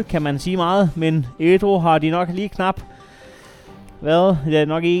via Køge, kan man sige meget, men ædru har de nok lige knap været. Det er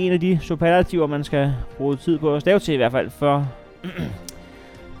nok ikke en af de superlativer, man skal bruge tid på at stave til i hvert fald, for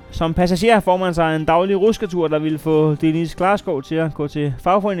som passager får man sig en daglig rusketur, der vil få Dennis Klarskov til at gå til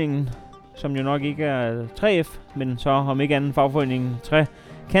fagforeningen, som jo nok ikke er 3F, men så om ikke anden fagforeningen 3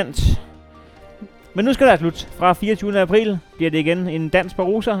 Kant. Men nu skal der slut. Fra 24. april bliver det igen en dans på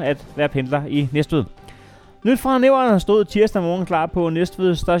ruser at være pendler i Næstved. Nyt fra Nævren stod tirsdag morgen klar på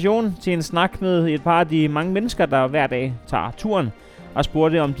Næstved station til en snak med et par af de mange mennesker, der hver dag tager turen, og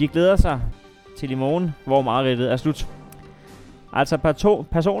spurgte, om de glæder sig til i morgen, hvor mareridtet er slut. Altså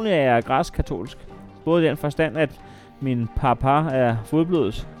personligt er jeg græsk-katolsk. Både i den forstand, at min papa er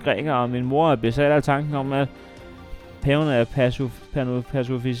fodblods græker, og min mor er besat af tanken om, at paven er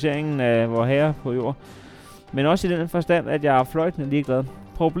personificeringen af vor herre på jord. Men også i den forstand, at jeg er fløjtende ligeglad.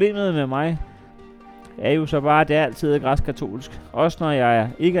 Problemet med mig er jo så bare, at jeg altid er græsk-katolsk. Også når jeg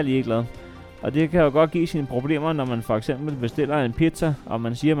ikke er ligeglad. Og det kan jo godt give sine problemer, når man for eksempel bestiller en pizza, og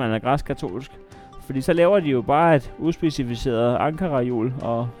man siger, at man er græsk-katolsk. Fordi så laver de jo bare et uspecificeret Ankara-hjul,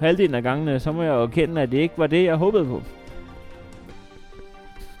 og halvdelen af gangene, så må jeg jo erkende, at det ikke var det, jeg håbede på.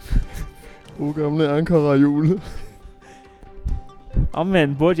 Gamle Ankara-hjul.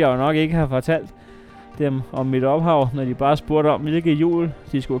 Omvendt burde jeg jo nok ikke have fortalt dem om mit ophav, når de bare spurgte om, hvilke hjul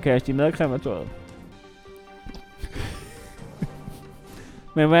de skulle kaste i madkrematoriet.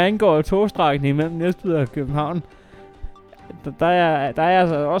 Men hvad angår togstrækningen mellem Næstved og København, der er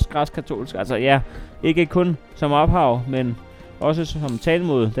altså også græsk-katolsk. Altså ja, ikke kun som ophav, men også som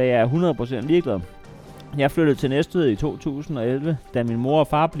talmod, da jeg er 100% ligeglad. Jeg flyttede til Næstved i 2011, da min mor og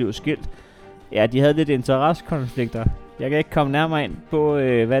far blev skilt. Ja, de havde lidt interessekonflikter. Jeg kan ikke komme nærmere ind på,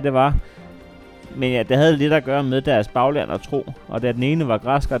 hvad det var. Men ja, det havde lidt at gøre med deres bagland og tro. Og da den ene var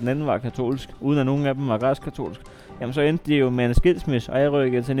græsk, og den anden var katolsk, uden at nogen af dem var græsk-katolsk, jamen så endte det jo med en skilsmisse, og jeg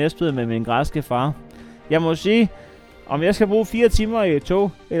rykkede til Næstved med min græske far. Jeg må sige, om jeg skal bruge 4 timer i et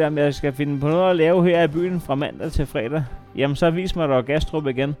tog, eller om jeg skal finde på noget at lave her i byen fra mandag til fredag, jamen så vis mig dog Gastrup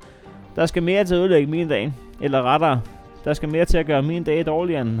igen. Der skal mere til at ødelægge min dag. Eller rettere, der skal mere til at gøre min dag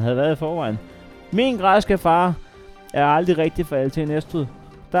dårligere, end den havde været i forvejen. Min græske far er aldrig rigtig faldet til Næstved.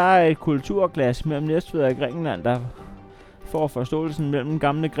 Der er et kulturklasse mellem Næstved og Grækenland, der får forståelsen mellem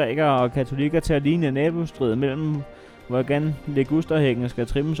gamle grækere og katolikker til at ligne en nabostrid mellem, hvordan legusterhækken skal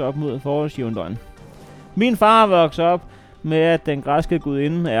trimmes op mod forårsgivendøgn. Min far voksede op med, at den græske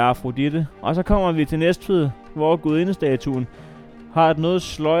gudinde er Afrodite, og så kommer vi til Næstved, hvor gudinestatuen har et noget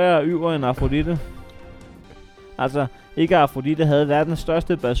sløjere yver end Afrodite. Altså, ikke Afrodite havde verdens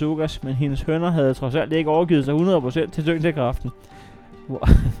største bazookas, men hendes hønner havde trods alt ikke overgivet sig 100% til tyngdekraften.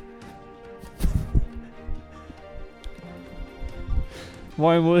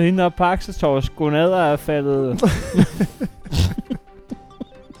 Hvorimod hende og Paxetors gonader er faldet.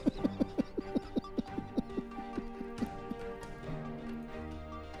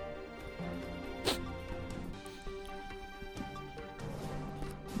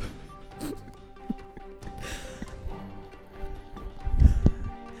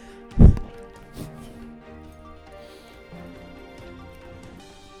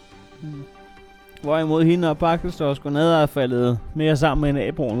 Hvorimod hende og Paxetors gonader er faldet mere sammen med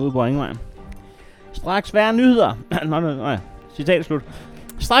naboen ude på Ringvejen. Straks værre nyheder. Citat slut.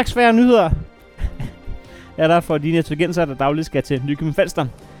 Straks værre nyheder er der for de intelligenser, der dagligt skal til Nykøbing Falster.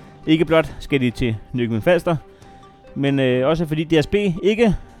 Ikke blot skal de til Nykøbing Falster, men også fordi DSB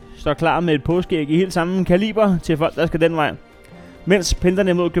ikke står klar med et påskeæg i helt samme kaliber til folk, der skal den vej. Mens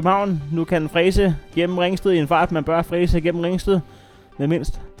pendlerne mod København nu kan fræse gennem Ringsted i en fart, man bør fræse gennem Ringsted med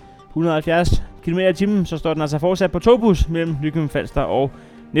mindst 170 km/t, så står den altså fortsat på togbus mellem Nykøbing Falster og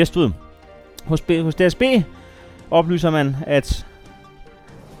Næstved. Hos DSB oplyser man, at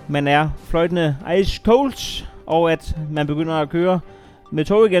man er fløjtende ice cold, og at man begynder at køre med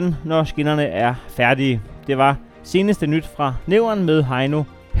tog igen, når skinnerne er færdige. Det var seneste nyt fra Nævren med Heino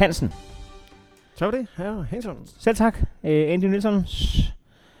Hansen. Så var det, herre Hansen. Selv tak, Andy Nielsen.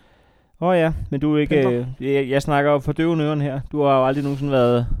 Ja, men du er ikke... jeg snakker jo for døvende øren her. Du har jo aldrig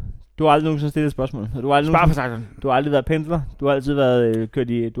nogensinde stillet et spørgsmål. Du har aldrig været pendler. Du har altid været kørt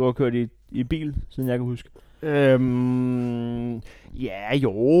i bil, siden jeg kan huske. Ja,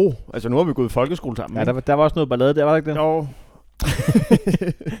 jo. Altså, nu har vi gået i folkeskole sammen. Ja, der var også noget ballade der, var der ikke det? Jo.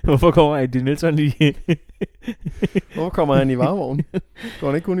 Hvorfor kommer Andy Nielsen i... Hvorfor kommer han i varevogn? Går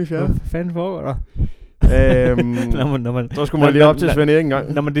han ikke kun i fjerde? Hvad fanden foregår der? Så skulle man lige op til Svend Erik en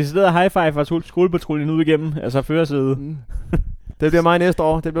gang. Når man decideret high five fra skolepatruljen ud igennem, altså førersædet. Det bliver mig næste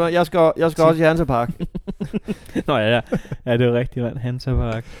år. Jeg skal også i Hansa Park. Nå ja, det er rigtigt, mand. Hansa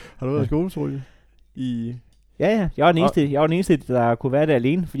Park. Har du været i skolepatruljen? Ja. Jeg var den eneste, der kunne være der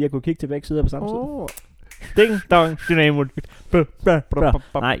alene, fordi jeg kunne kigge til begge sider på samme tid. Ding, dong, dynamo.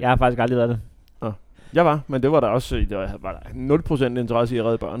 Nej, jeg har faktisk aldrig været det. Jeg var, men det var der også, var der 0% interesse i at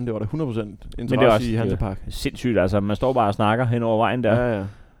redde børn. Det var der 100% interesse i Hansa Park. Sindssygt, altså man står bare og snakker hen over vejen der. Ja.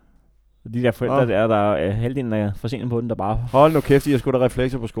 De der forældre der er halvdelen af forsenet på den, der bare... Hold nu kæft, jeg skulle da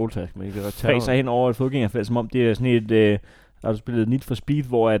reflekser på skoletasken. Fræser hen over et fodgængerfelt, som om det er sådan et... Der er spillet Need for Speed,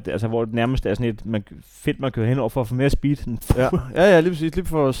 hvor det nærmest er sådan et fedt, man kører hen over for at få mere speed. Ja, lige præcis. Lige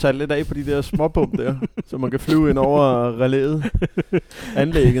for at sætte lidt af på de der småbump der, så man kan flyve ind over relæet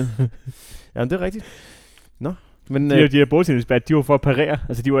anlægget. Ja, det er rigtigt. Nå. Men de her bordtennisbat, de var for at parere.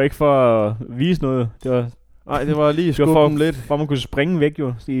 Altså, de var ikke for at vise noget. Nej, det var lige skubbe dem lidt. For man kunne springe væk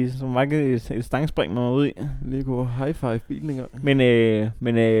jo. Som var ikke et stangspring, man var ude i. Lige kunne high five bilen en gang.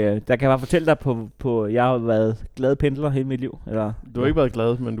 Men der kan jeg bare fortælle dig på jeg har været glad pendler hele mit liv. Eller, du har ikke været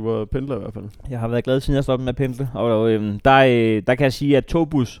glad, men du var pendler i hvert fald. Jeg har været glad siden jeg stoppede med at pendle. Og der kan jeg sige, at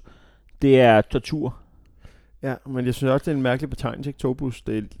togbus, det er tortur. Ja, men jeg synes også, det er en mærkelig betegnelse, ikke? Togbus.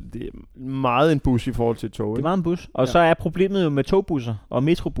 Det er meget en bus i forhold til et tog, ikke? Det er meget en bus. Og så er problemet jo med togbusser og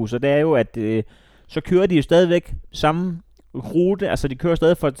metrobusser, det er jo, at så kører de jo stadigvæk samme rute, altså de kører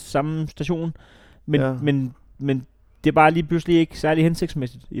stadig fra samme station, men det er bare lige pludselig ikke særlig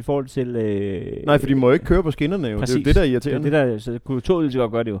hensigtsmæssigt i forhold til... Nej, for de må jo ikke køre på skinnerne jo. Præcis. Det er jo det, der er irriterende. Det er det, så kunne toget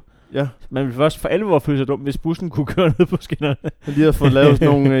godt gøre det jo. Ja. Man ville først for alvor føle sig dum, hvis bussen kunne køre ned på skinnerne. Men de havde fået lavet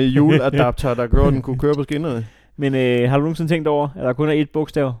sådan nogle hjuladapter, der gjorde, den kunne køre på skinnerne. Men har du nogensinde tænkt over, at der kun er et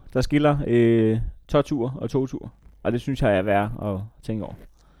bogstav, der skiller tåtur og togtur? Og det synes jeg er værd at tænke over.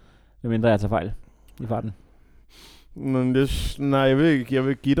 Medmindre jeg tager fejl i farten. Men nej, jeg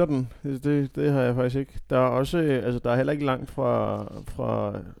vil give dig den. Det har jeg faktisk ikke. Der er også, der er heller ikke langt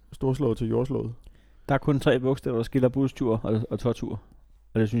fra storslået til jordslået. Der er kun 3 bogstaver, der skiller bustur og tåtur.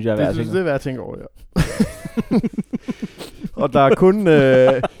 Og det synes jeg er værd at tænke over. Det er værd at tænke over, ja. Og der er kun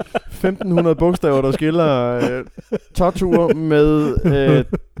 1500 bogstaver, der skiller tåtur med...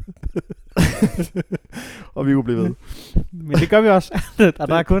 og vi kunne blive ved. Men det gør vi også.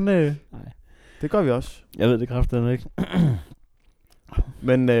 Der er kun... Nej. Det gør vi også. Jeg ved det kraftedeme ikke.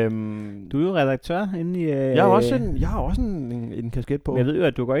 Men du er jo redaktør inde i... Jeg har også en kasket på. Men jeg ved jo,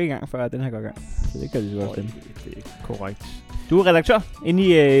 at du går ikke i gang, før den her går i gang. Så det kan vi så godt stemme. Det er korrekt. Du er redaktør inde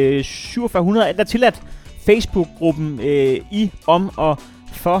i 4700 alt er tilladt. Facebook-gruppen i, om og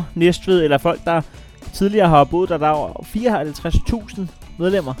for Næstved, eller folk, der tidligere har boet der. Der er over 54.000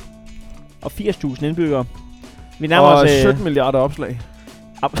 medlemmer og 80.000 indbyggere. Vi nærmer og os 17 milliarder opslag.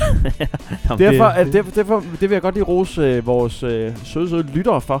 Derfor det vil jeg godt lige rose vores søde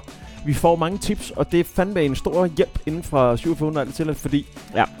lyttere for. Vi får mange tips, og det er fandme en stor hjælp inden fra 4700 alt til,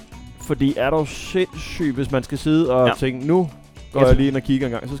 fordi er du sindssygt, hvis man skal sidde og tænke, nu går jeg lige ind og kigger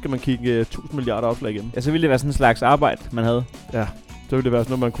en gang, så skal man kigge 1000 milliarder opslag igennem. Ja, så ville det være sådan en slags arbejde, man havde. Ja, så ville det være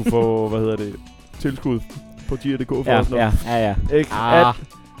sådan noget, man kunne få, tilskud på tier.dk for sådan noget. Ja. Ikke?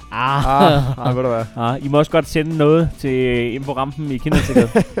 Ved du hvad? I må også godt sende noget til ind på rampen i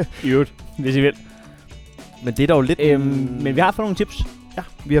Kindersikkert. I øvrigt, hvis I vil. Men det er dog lidt... men vi har fået nogle tips. Ja,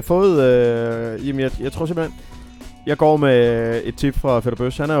 vi har fået... jeg tror simpelthen... Jeg går med et tip fra Fætter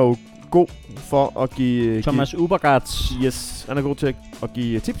Bøs. Han er jo god for at give... Thomas Ubergarts. Yes, han er god til at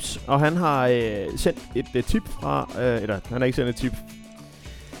give tips. Og han har sendt et tip fra... eller han har ikke sendt et tip.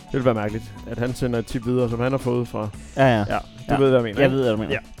 Det vil være mærkeligt, at han sender et tip videre, som han har fået fra... Ja. Du ved, hvad jeg mener. Jeg ved, hvad du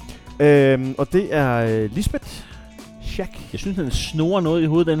mener. Ja. Og det er Lisbeth Schack. Jeg synes, den snorer noget i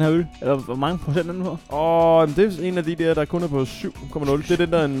hovedet, den her øl. Eller hvor mange procent er den på? Det er en af de der kun er på 7,0. Det er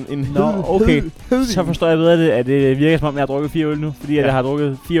den der en okay. Så forstår jeg bedre det, at det virker som om, jeg har drukket 4 øl nu. Fordi jeg har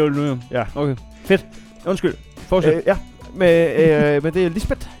drukket 4 øl nu. Ja. Okay. Fedt. Undskyld. Fortsæt. Men det er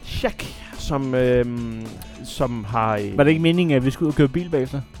Lisbeth Schack, som har... Var det ikke meningen, at vi skulle ud og køre bil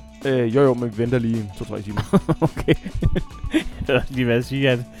bagefter? Jo, men vi venter lige 2-3 timer. Okay. Jeg vil lige være sige,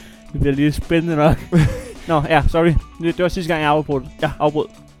 at det bliver lige spændende nok. Nå, ja, sorry. Det var sidste gang, jeg afbrød. Ja,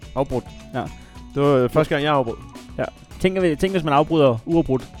 afbrudt. Ja. Det var første gang, jeg afbrød. Ja. Tænk, hvis man afbryder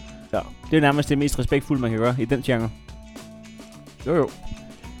uafbrudt. Ja. Det er nærmest det mest respektfulde, man kan gøre i den genre. Jo.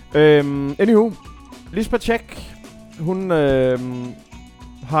 Anywho, Lisbeth Schack, hun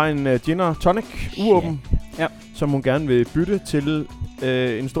har en gin og tonic uåben, som hun gerne vil bytte til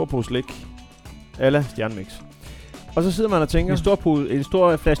en stor pose slik a la Stjernemix. Og så sidder man og tænker... En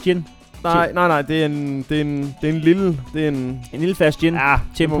stor flaske gin? Nej, det er en lille... En lille flaske gin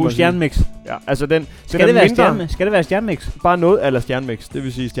til en pose Stjernemix? Ja, altså den skal det være stjernmix? Bare noget eller stjernmix, det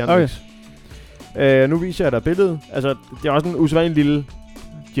vil sige stjernmix. Okay. Nu viser jeg dig billedet. Altså, det er også en usædvanlig lille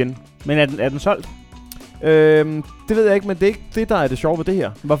gin. Men er den solgt? Det ved jeg ikke, men det er ikke det, der er det sjove ved det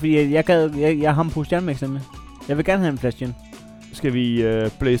her. Hvorfor jeg har på stjernmix med. Jeg vil gerne have en flaske gin. Skal vi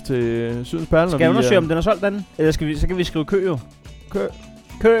blæse til Sydens Perle? Skal jeg undersøge, om den er solgt den? Eller så kan vi skrive kø jo.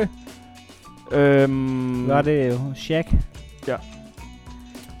 Kø. Hvad er det jo? Shack. Ja.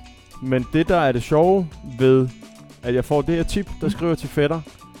 Men det, der er det sjove ved, at jeg får det her tip, der skriver til fætter.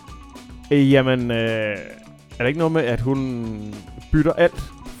 Jamen, er der ikke noget med, at hun bytter alt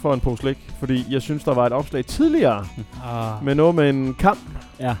for en pose slik? Fordi jeg synes, der var et opslag tidligere med noget med en kam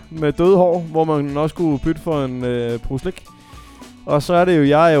med døde hår, hvor man også skulle bytte for en pose slik. Og så er det jo,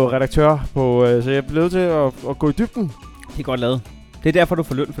 jeg er jo redaktør på, så jeg er blevet til at gå i dybden. Det er godt lavet. Det er derfor, du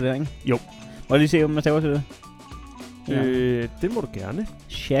får løn for det, ikke? Jo. Må jeg lige se, om man staver til det? Ja. Det må du gerne.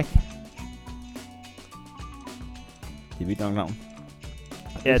 Shack. Det er vildt nok navn.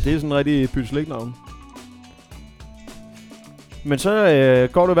 Ja, det er sådan en rigtig bytte sliknavn. Men så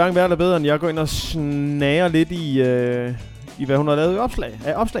går det hverken værre bedre, end jeg går ind og snager lidt i hvad hun har lavet i opslag.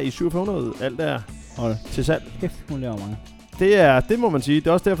 Opslag i 4700, alt der til salg. Kæft, hun laver mange. Det må man sige. Det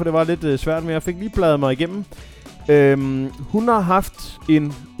er også derfor, det var lidt svært, men jeg fik lige bladet mig igennem. Hun har haft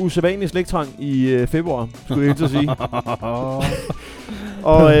en usædvanlig sliktrang i februar, skulle jeg ikke til at sige.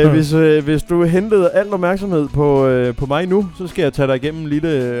 Og hvis du hentede alt opmærksomhed på mig nu, så skal jeg tage dig igennem en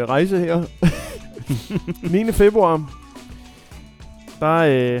lille rejse her. 9. februar, der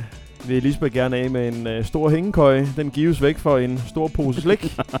vil Elisabeth gerne af med en stor hængekøje. Den gives væk for en stor pose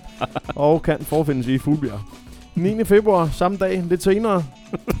slik, og kan forfindes i Fuglbjerg. 9. februar, samme dag, lidt senere.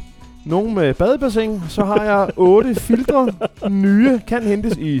 Nogle med badebassin, så har jeg 8 filtre nye, kan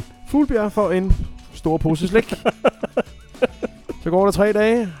hentes i Fuglbjerg for en stor pose slik. Så går der 3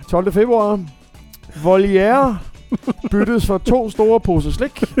 dage, 12. februar. Voliere byttes for 2 store poser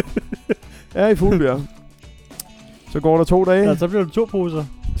slik. Er i Fuglbjerg. Så går der 2 dage. Ja, så bliver det 2 poser.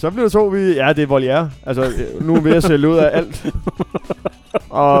 Så bliver det 2, ja, det er Voliere. Altså, nu er vi ved at sælge ud af alt.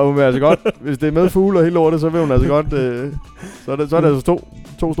 Og hun vil altså godt, hvis det er med fugle og hele lortet, så vil hun altså godt, så er det altså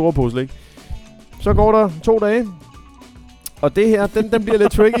 2 store poser slik. Så går der 2 dage. Og det her, den bliver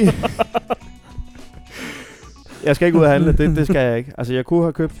lidt tricky. Jeg skal ikke ud og handle, det skal jeg ikke. Altså, jeg kunne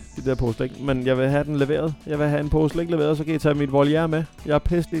have købt de der pose slik, men jeg vil have den leveret. Jeg vil have en pose slik leveret, så kan jeg tage mit Voliere med. Jeg er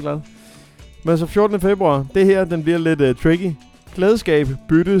pisselig glad. Men så 14. februar, det her, den bliver lidt tricky. Klædeskab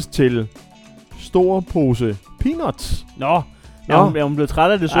byttes til stor pose peanuts. Nå. Er hun blevet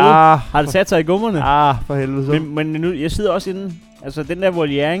træt af det søde? Har det sat sig i gummerne? For helvede så. Men nu, jeg sidder også inde. Altså, den der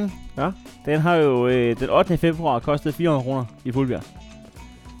Voliere, den har jo den 8. februar kostet 400 kroner i Fuglbjerg.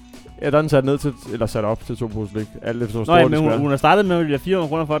 Ja, der er den sat ned til, eller sat op til 2 poser slik. Alt efter Nå ja, men hun har startet med at 400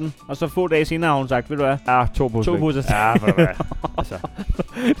 kroner for den, og så få dage senere har hun sagt, ved du hvad? Ja, 2 poser slik. 2 poser slik. Ja, for hvad? Altså.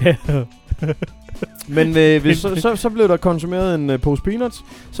 Men så blev der konsumeret en pose peanuts.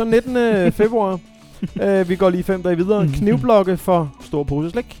 Så 19. februar, vi går lige 5 dage videre. Knivblokke for stor pose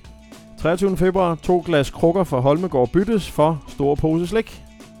slik. 23. februar, 2 glas krukker fra Holmegaard byttes for stor pose slik.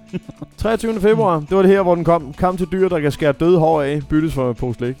 23. februar, det var det her, hvor den kom til dyr, der kan skære døde hår af, byttes for en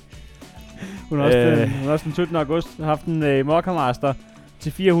pose slik. Hun har også den 17. august haft en Mokka-master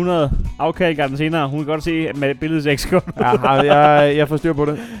til 400. Afkalker den senere. Hun kan godt se med billedet 6 sekunder. Ja, jeg får styr på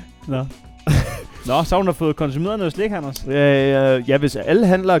det. Nå, så hun har fået konsumeret noget slik, Anders. Ja, hvis alle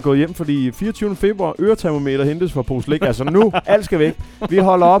handlere er gået hjem, fordi 24. februar øretermometer hentes for pose slik. Altså nu, alt skal væk. Vi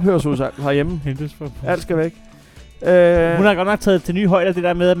holder ophørsudsalg herhjemme. Hentes for pose. Alt skal væk. Hun har godt nok taget til nye højder det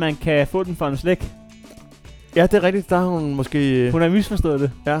der med, at man kan få den for en slik. Ja, det er rigtigt. Der har hun måske... Hun har misforstået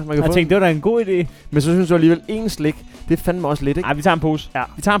det. Ja, man kan jeg tænkte, det var da en god idé. Men så synes jeg alligevel, en slik, det fandme også lidt, ikke? Nej, vi tager en pose. Ja,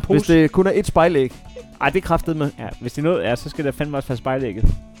 vi tager en pose. Hvis det kun er et spejlæg. Ej, det er kraftet med. Ja, hvis det er noget, så skal der fandme også være spejlægget.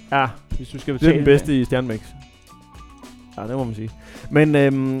 Ja, hvis du skal betale. Det er den bedste i Stjernmix. Ja, det må man sige.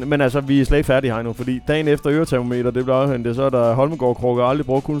 Men altså, vi er slet ikke færdige her nu, fordi dagen efter øretermometer, det bliver afhentet, så er der Holmegaard-krukker, aldrig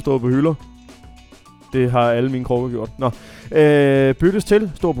brugt, kun stået på hylder. Det har alle mine krukker gjort. Nå. Byttes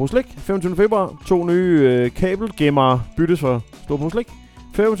til stor pose slik. 25. februar, 2 nye kabelgemmer byttes for stor pose slik.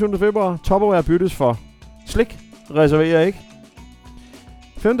 25. februar, Tupperware byttes for slik. Reserverer ikke.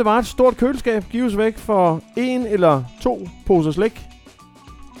 5. marts, stort køleskab gives væk for 1 eller 2 poser slik.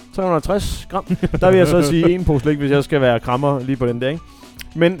 350 gram. Der vil jeg så sige 1 pose slik, hvis jeg skal være krammer lige på den der, ikke?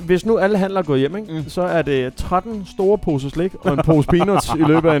 Men hvis nu alle handler går hjem, ikke? Så er det 13 store poser slik og en pose peanuts i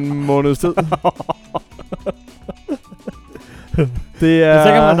løbet af en måneds tid. Det er...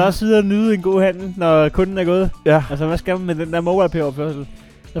 Så kan man også sidde og nyde en god handel, når kunden er gået. Ja. Altså, hvad skal man med den der MobilePay-opførsel?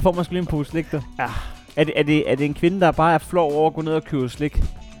 Så får man sgu lige en pose slik, der. Ja. Er det en kvinde, der bare er flov over at gå ned og købe slik?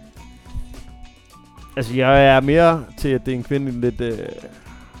 Altså, jeg er mere til, at det er en kvinde lidt...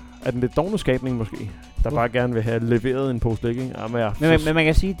 er den lidt dogneskabning måske? Der bare gerne vil have leveret en pose slik, ikke? Men man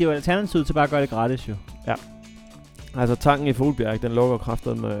kan sige, det er jo alternativet til bare at gøre det gratis, jo. Ja. Altså, tanken i Fuglbjerg, den lukker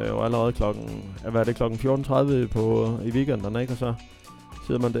kraftedeme jo allerede klokken 14.30 i weekenderne, ikke? Og så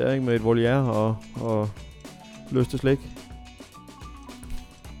sidder man der, ikke, med et voliere og lyst til slik.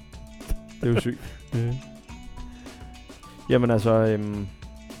 Det er jo sygt. Jamen altså...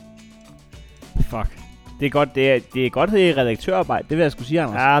 Fuck. Det er godt, det er godt det er redaktørarbejde, det vil jeg skulle sige,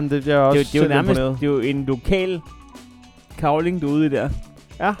 Anders. Ja, men det er også det er jo nærmest, det er jo en lokal kavling, du er ude i der.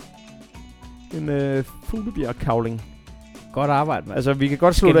 Ja. En Fuglebjerg-kavling. Godt arbejde, mand. Altså, vi kan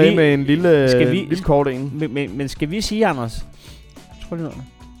godt slutte af med en lille kort en. Men skal vi sige, Anders? Tror du noget?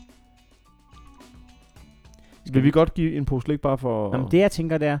 Vil vi godt give en pose slik bare for... Jamen, det jeg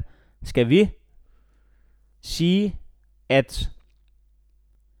tænker, det er, skal vi sige, at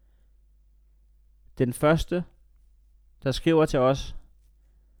den første, der skriver til os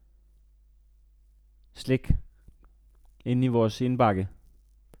slik inde i vores indbakke,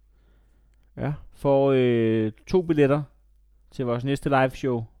 får 2 billetter til vores næste live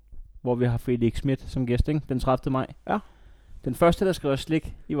show, hvor vi har Felix Schmidt som gæst, ikke? Den 30. maj. Ja. Den første, der skriver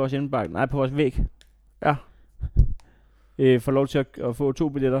slik i vores indbakke, på vores væg, får lov til at få 2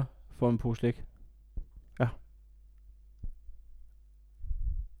 billetter for en pose slik. Ja.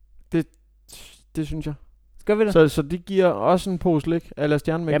 Det synes jeg. Gør vi det? Så de giver også en pose slik eller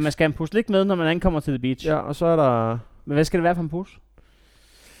stjernemix? Ja, man skal have en pose slik med, når man ankommer til The Beach. Ja, og så er der... Men hvad skal det være for en pose?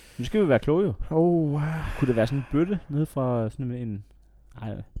 Nu skal vi være kloge, jo. Kunne det være sådan en bøtte nede fra sådan en...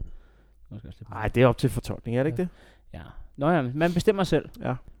 Nej, det er op til fortolkning, er det ikke det? Ja. Nå ja, man bestemmer selv.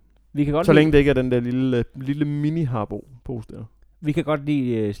 Ja. Vi kan godt så længe det ikke er den der lille mini-harbo-pose der. Vi kan godt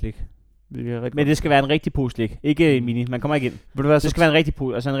lide slik. Men det skal være en rigtig pose slik. Ikke en mini. Man kommer ikke ind. Det skal være en rigtig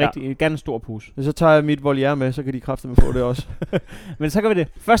pose. Altså en rigtig, gerne stor pose. Hvis så tager jeg mit voliere med, så kan de kraftedeme få det også. Men så gør vi det.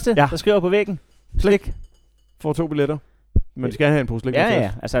 Første, der skriver på væggen. Slik. Får 2 billetter. Men skal have en pose slik.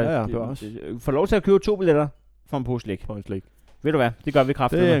 Ja. Altså, får lov til at købe 2 billetter for en pose slik. Ved du hvad? Det gør vi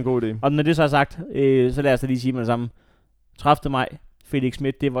kraftedeme. Det er en god idé. Og når det så er sagt, så lad os da lige sige med det samme. 30. maj. Felix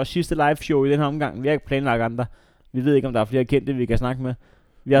Schmidt. Det er vores sidste live show i den her omgang. Vi har ikke planlagt andre. Vi ved ikke, om der er flere kendte, vi kan snakke med.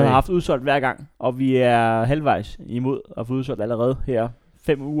 Vi har haft udsolgt hver gang, og vi er halvvejs imod at få udsolgt allerede her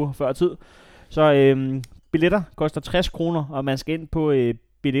 5 uger før tid. Så billetter koster 60 kroner, og man skal ind på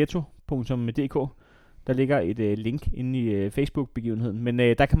billetto.dk. Der ligger et link inde i Facebook-begivenheden. Men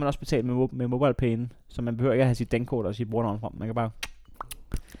der kan man også betale med MobilePay'en, så man behøver ikke at have sit dankort og sit brugernavn frem. Man kan bare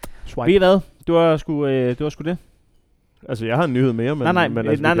swipe. Ved I hvad? Du har sgu det. Altså, jeg har en nyhed mere, men... Nej,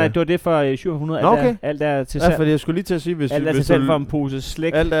 det var det for 700. Okay. Alt er til salg. Ja, fordi jeg skulle lige til at sige, hvis... Alt er til salg for en pose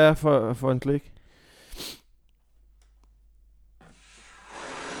slik. Alt er for en slik.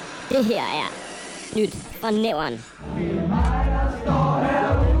 Det her er nyt fra Næveren.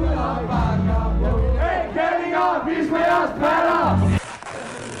 Hey, kællinger, vis med jeres patter!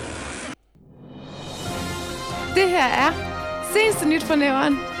 Det her er seneste nyt fra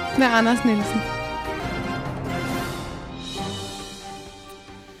Næveren med Anders Nielsen.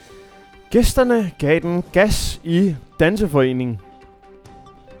 Gæsterne gav den gas i danseforeningen.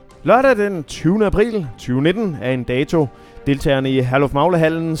 Lørdag den 20. april 2019 er en dato, deltagerne i Herluf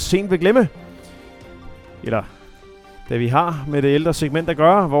Maglehallen sent vil glemme. Eller, da vi har med det ældre segment at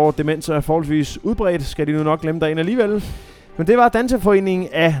gøre, hvor demens er forholdsvis udbredt, skal de nu nok glemme derinde alligevel. Men det var Danseforeningen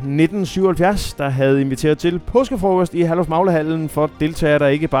af 1977, der havde inviteret til påskefrokost i Herluf Maglehallen for deltagere, der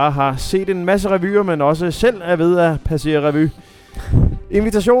ikke bare har set en masse revyer, men også selv er ved at passere revy.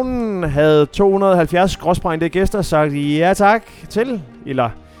 Invitationen havde 270 gråsbrændte gæster sagt ja tak til, eller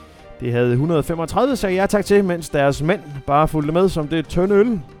det havde 135 sagt ja tak til, mens deres mænd bare fulgte med som det tynde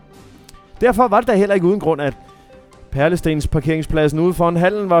øl. Derfor var det da heller ikke uden grund, at Perlestens parkeringspladsen ude foran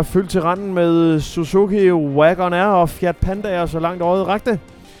hallen var fyldt til randen med Suzuki Wagon R og Fiat Pandaer, så langt øjet rakte.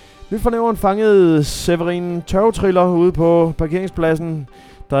 Nyt fra Næveren fangede Severin tørvetriller ude på parkeringspladsen,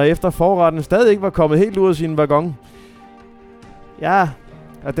 der efter forretten stadig ikke var kommet helt ud af sin wagon. Ja,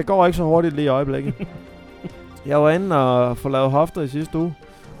 det går ikke så hurtigt lige i øjeblikket. Jeg var inde og få lavet hofter i sidste uge.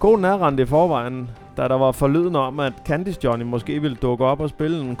 Konen er rendt i forvejen, da der var forlyden om, at Candice Johnny måske ville dukke op og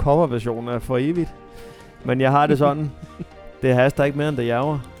spille en coverversion af For Evigt. Men jeg har det sådan. Det haster ikke mere end det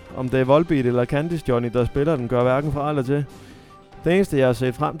jager. Om det er Volbeat eller Candice Johnny, der spiller den, gør hverken fra eller til. Det eneste, jeg har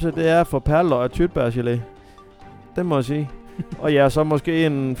set frem til, det er at få perleløg og tytbærgelé. Det må jeg sige. Og ja, så måske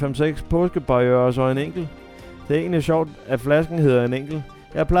en 5-6 påskebarriere og så en enkelt. Det er egentlig sjovt, at flasken hedder en enkelt.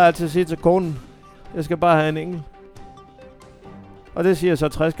 Jeg plejer altid at sige til konen, jeg skal bare have en enkelt. Og det siger jeg så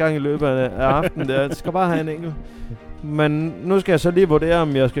 60 gange i løbet af aftenen. Jeg skal bare have en enkelt. Men nu skal jeg så lige vurdere,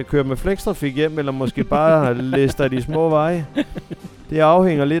 om jeg skal køre med flextrafik hjem, eller måske bare liste de små veje. Det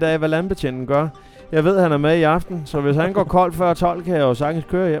afhænger lidt af, hvad landbetjenten gør. Jeg ved, han er med i aften, så hvis han går koldt før 12, kan jeg jo sagtens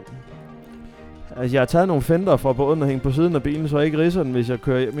køre hjem. Altså, jeg har taget nogle fender fra båden og hængt på siden af bilen, så jeg ikke ridser den, hvis jeg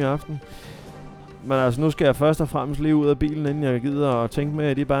kører hjem i aften. Men altså, nu skal jeg først og fremmest lige ud af bilen, inden jeg gider at tænke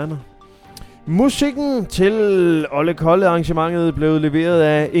med i de baner. Musikken til Olle Kolle arrangementet blev leveret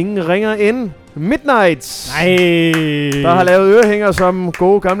af ingen ringer end Midnights. Nej. Der har lavet ørehænger som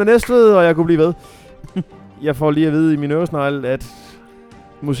gode gamle Næstved, og jeg kunne blive ved. Jeg får lige at vide i min øresnegl, at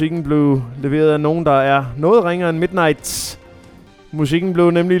musikken blev leveret af nogen, der er noget ringere end Midnights. Musikken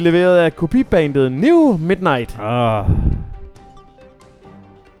blev nemlig leveret af kopibandet New Midnight.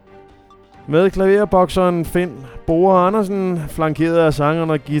 Med klaverbokseren Finn Bore Andersen, flankeret af sangeren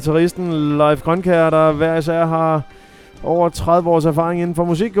og guitaristen Leif Grønkjær, der hver især har over 30 års erfaring inden for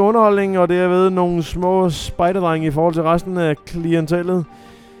musik og underholdning, og derved nogle små spejderdrenge i forhold til resten af klientellet.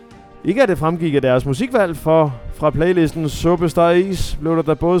 Ikke at det fremgik af deres musikvalg, for fra playlisten Suppestar Is blev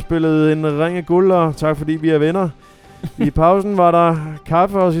der både spillet en ring af guld, og tak fordi vi er venner. I pausen var der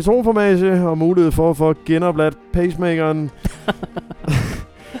kaffe og citronformage og mulighed for at få genopladt pacemakeren.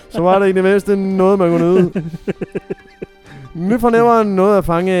 Så var der i det mindste noget, man kunne nyde. Nyt fornævren nåede at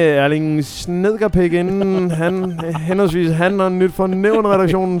fange Erling Snedgerpæk, inden han og Nyt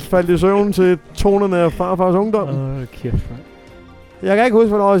fornævren-redaktionen faldt i søvn til tonerne af farfars ungdom. Jeg kan ikke huske,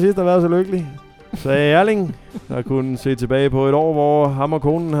 hvornår jeg sidst har været så lykkelig, sagde Erling, der kunne se tilbage på et år, hvor ham og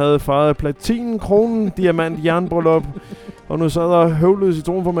konen havde fejret platinkronen, diamant, jernbryllup, og nu sad der høvlet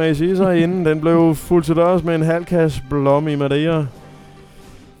citronformage i sig, inden den blev fuldt til dørs med en halv kasse blomme i Madeira.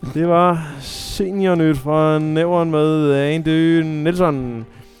 Det var seniornyt fra Nævren med Andy Nielsen.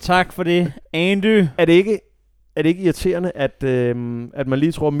 Tak for det, Andy. Er det ikke irriterende, at man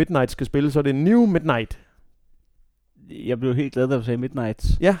lige tror, at Midnight skal spille, så er det New Midnight? Jeg blev helt glad, da du sagde Midnight.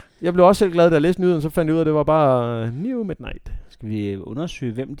 Ja, jeg blev også selv glad, da jeg læste nyheden, så fandt jeg ud af, at det var bare New Midnight. Skal vi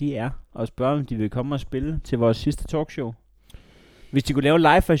undersøge, hvem de er, og spørge, om de vil komme og spille til vores sidste talkshow? Hvis de kunne lave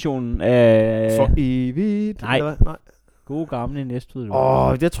live-versionen af... For evigt? Nej. Nej. Gode gamle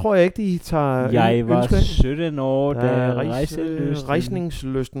Næstved. Det tror jeg ikke, de tager... Jeg var 17 år, da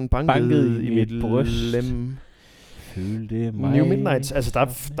rejsningslysten bankede i mit bryst. Følte mig... New Midnights. Altså,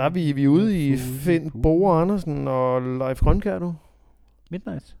 der er vi ude i Finn Bore Andersen og Leif Grønkjær, du.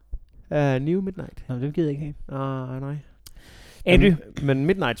 Midnights? New Midnight. Nå, det gider jeg ikke have. Nej. Andy. Men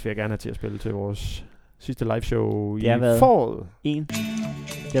Midnights vil jeg gerne have til at spille til vores sidste liveshow i foråret.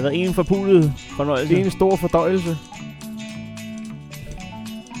 Det har været en forpulet fornøjelse. Det er en stor fordøjelse.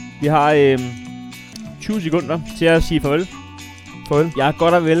 Vi har 20 sekunder til at sige farvel. Jeg er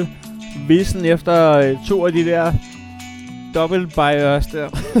godt og vel vissen efter 2 af de der dobbeltbajørs der.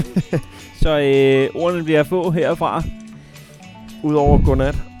 Så ordene bliver få herfra. Udover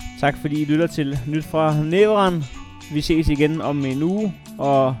godnat. Tak fordi I lytter til Nyt fra Nævren. Vi ses igen om en uge,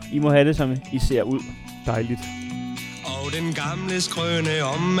 og I må have det, som I ser ud. Dejligt. Og den gamle skrøne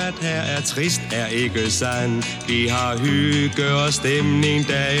om, at her er trist, er ikke sand. Vi har hygge og stemning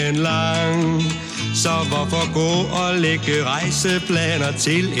dagen lang. Så hvorfor gå og lægge rejseplaner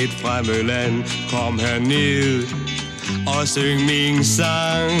til et fremmedland? Kom herned og syng min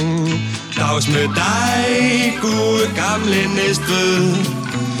sang. Dags med dig, gode gamle Næstved.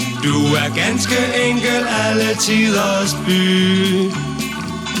 Du er ganske enkel alle tiders by.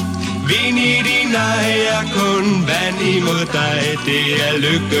 Vind i din ej er kun vand imod dig. Det er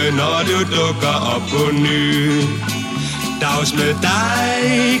lykke, når du dukker op på ny. Dags med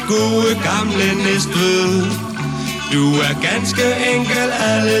dig, gode gamle Næstved. Du er ganske enkel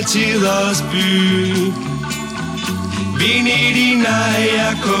alle tiders by. Vind i din ej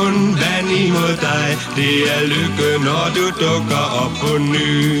er kun vand imod dig. Det er lykke, når du dukker op på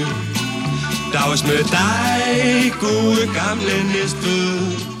ny. Dags med dig, gode gamle Næstved.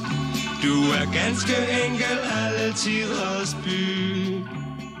 Du er ganske enkel alle tiders by.